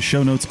and view the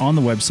show notes on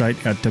the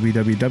website at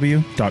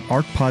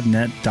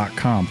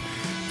www.arcpodnet.com.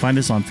 Find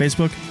us on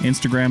Facebook,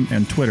 Instagram,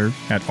 and Twitter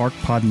at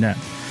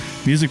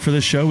ArcPodNet. Music for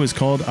this show is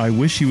called I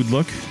Wish You Would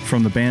Look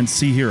from the band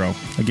Sea Hero.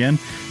 Again,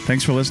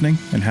 thanks for listening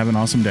and have an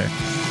awesome day.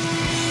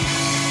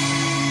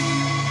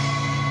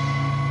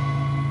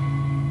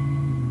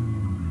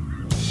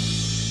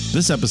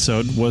 This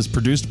episode was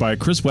produced by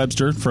Chris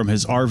Webster from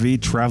his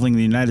RV traveling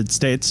the United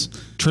States,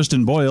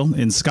 Tristan Boyle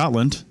in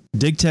Scotland,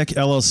 DigTech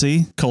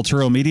LLC,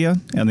 Cultural Media,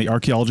 and the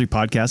Archaeology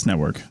Podcast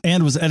Network,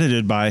 and was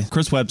edited by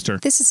Chris Webster.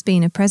 This has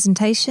been a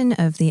presentation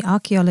of the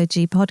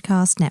Archaeology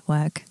Podcast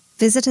Network.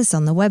 Visit us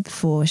on the web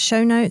for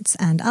show notes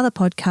and other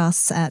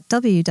podcasts at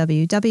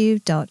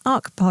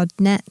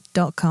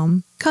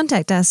www.arcpodnet.com.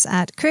 Contact us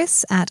at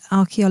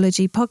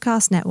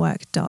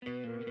chris@archaeologypodcastnetwork.com.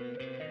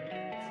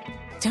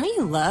 Don't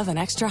you love an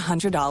extra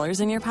 $100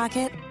 in your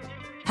pocket?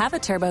 Have a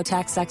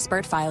TurboTax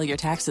expert file your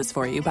taxes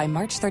for you by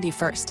March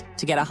 31st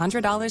to get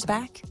 $100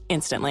 back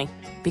instantly.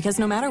 Because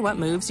no matter what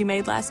moves you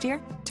made last year,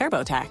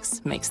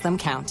 TurboTax makes them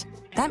count.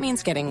 That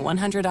means getting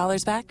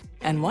 $100 back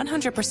and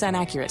 100%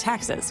 accurate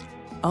taxes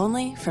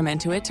only from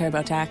Intuit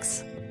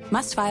TurboTax.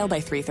 Must file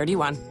by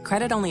 3/31.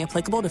 Credit only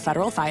applicable to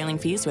federal filing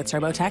fees with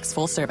TurboTax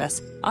full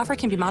service. Offer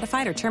can be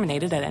modified or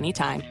terminated at any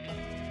time.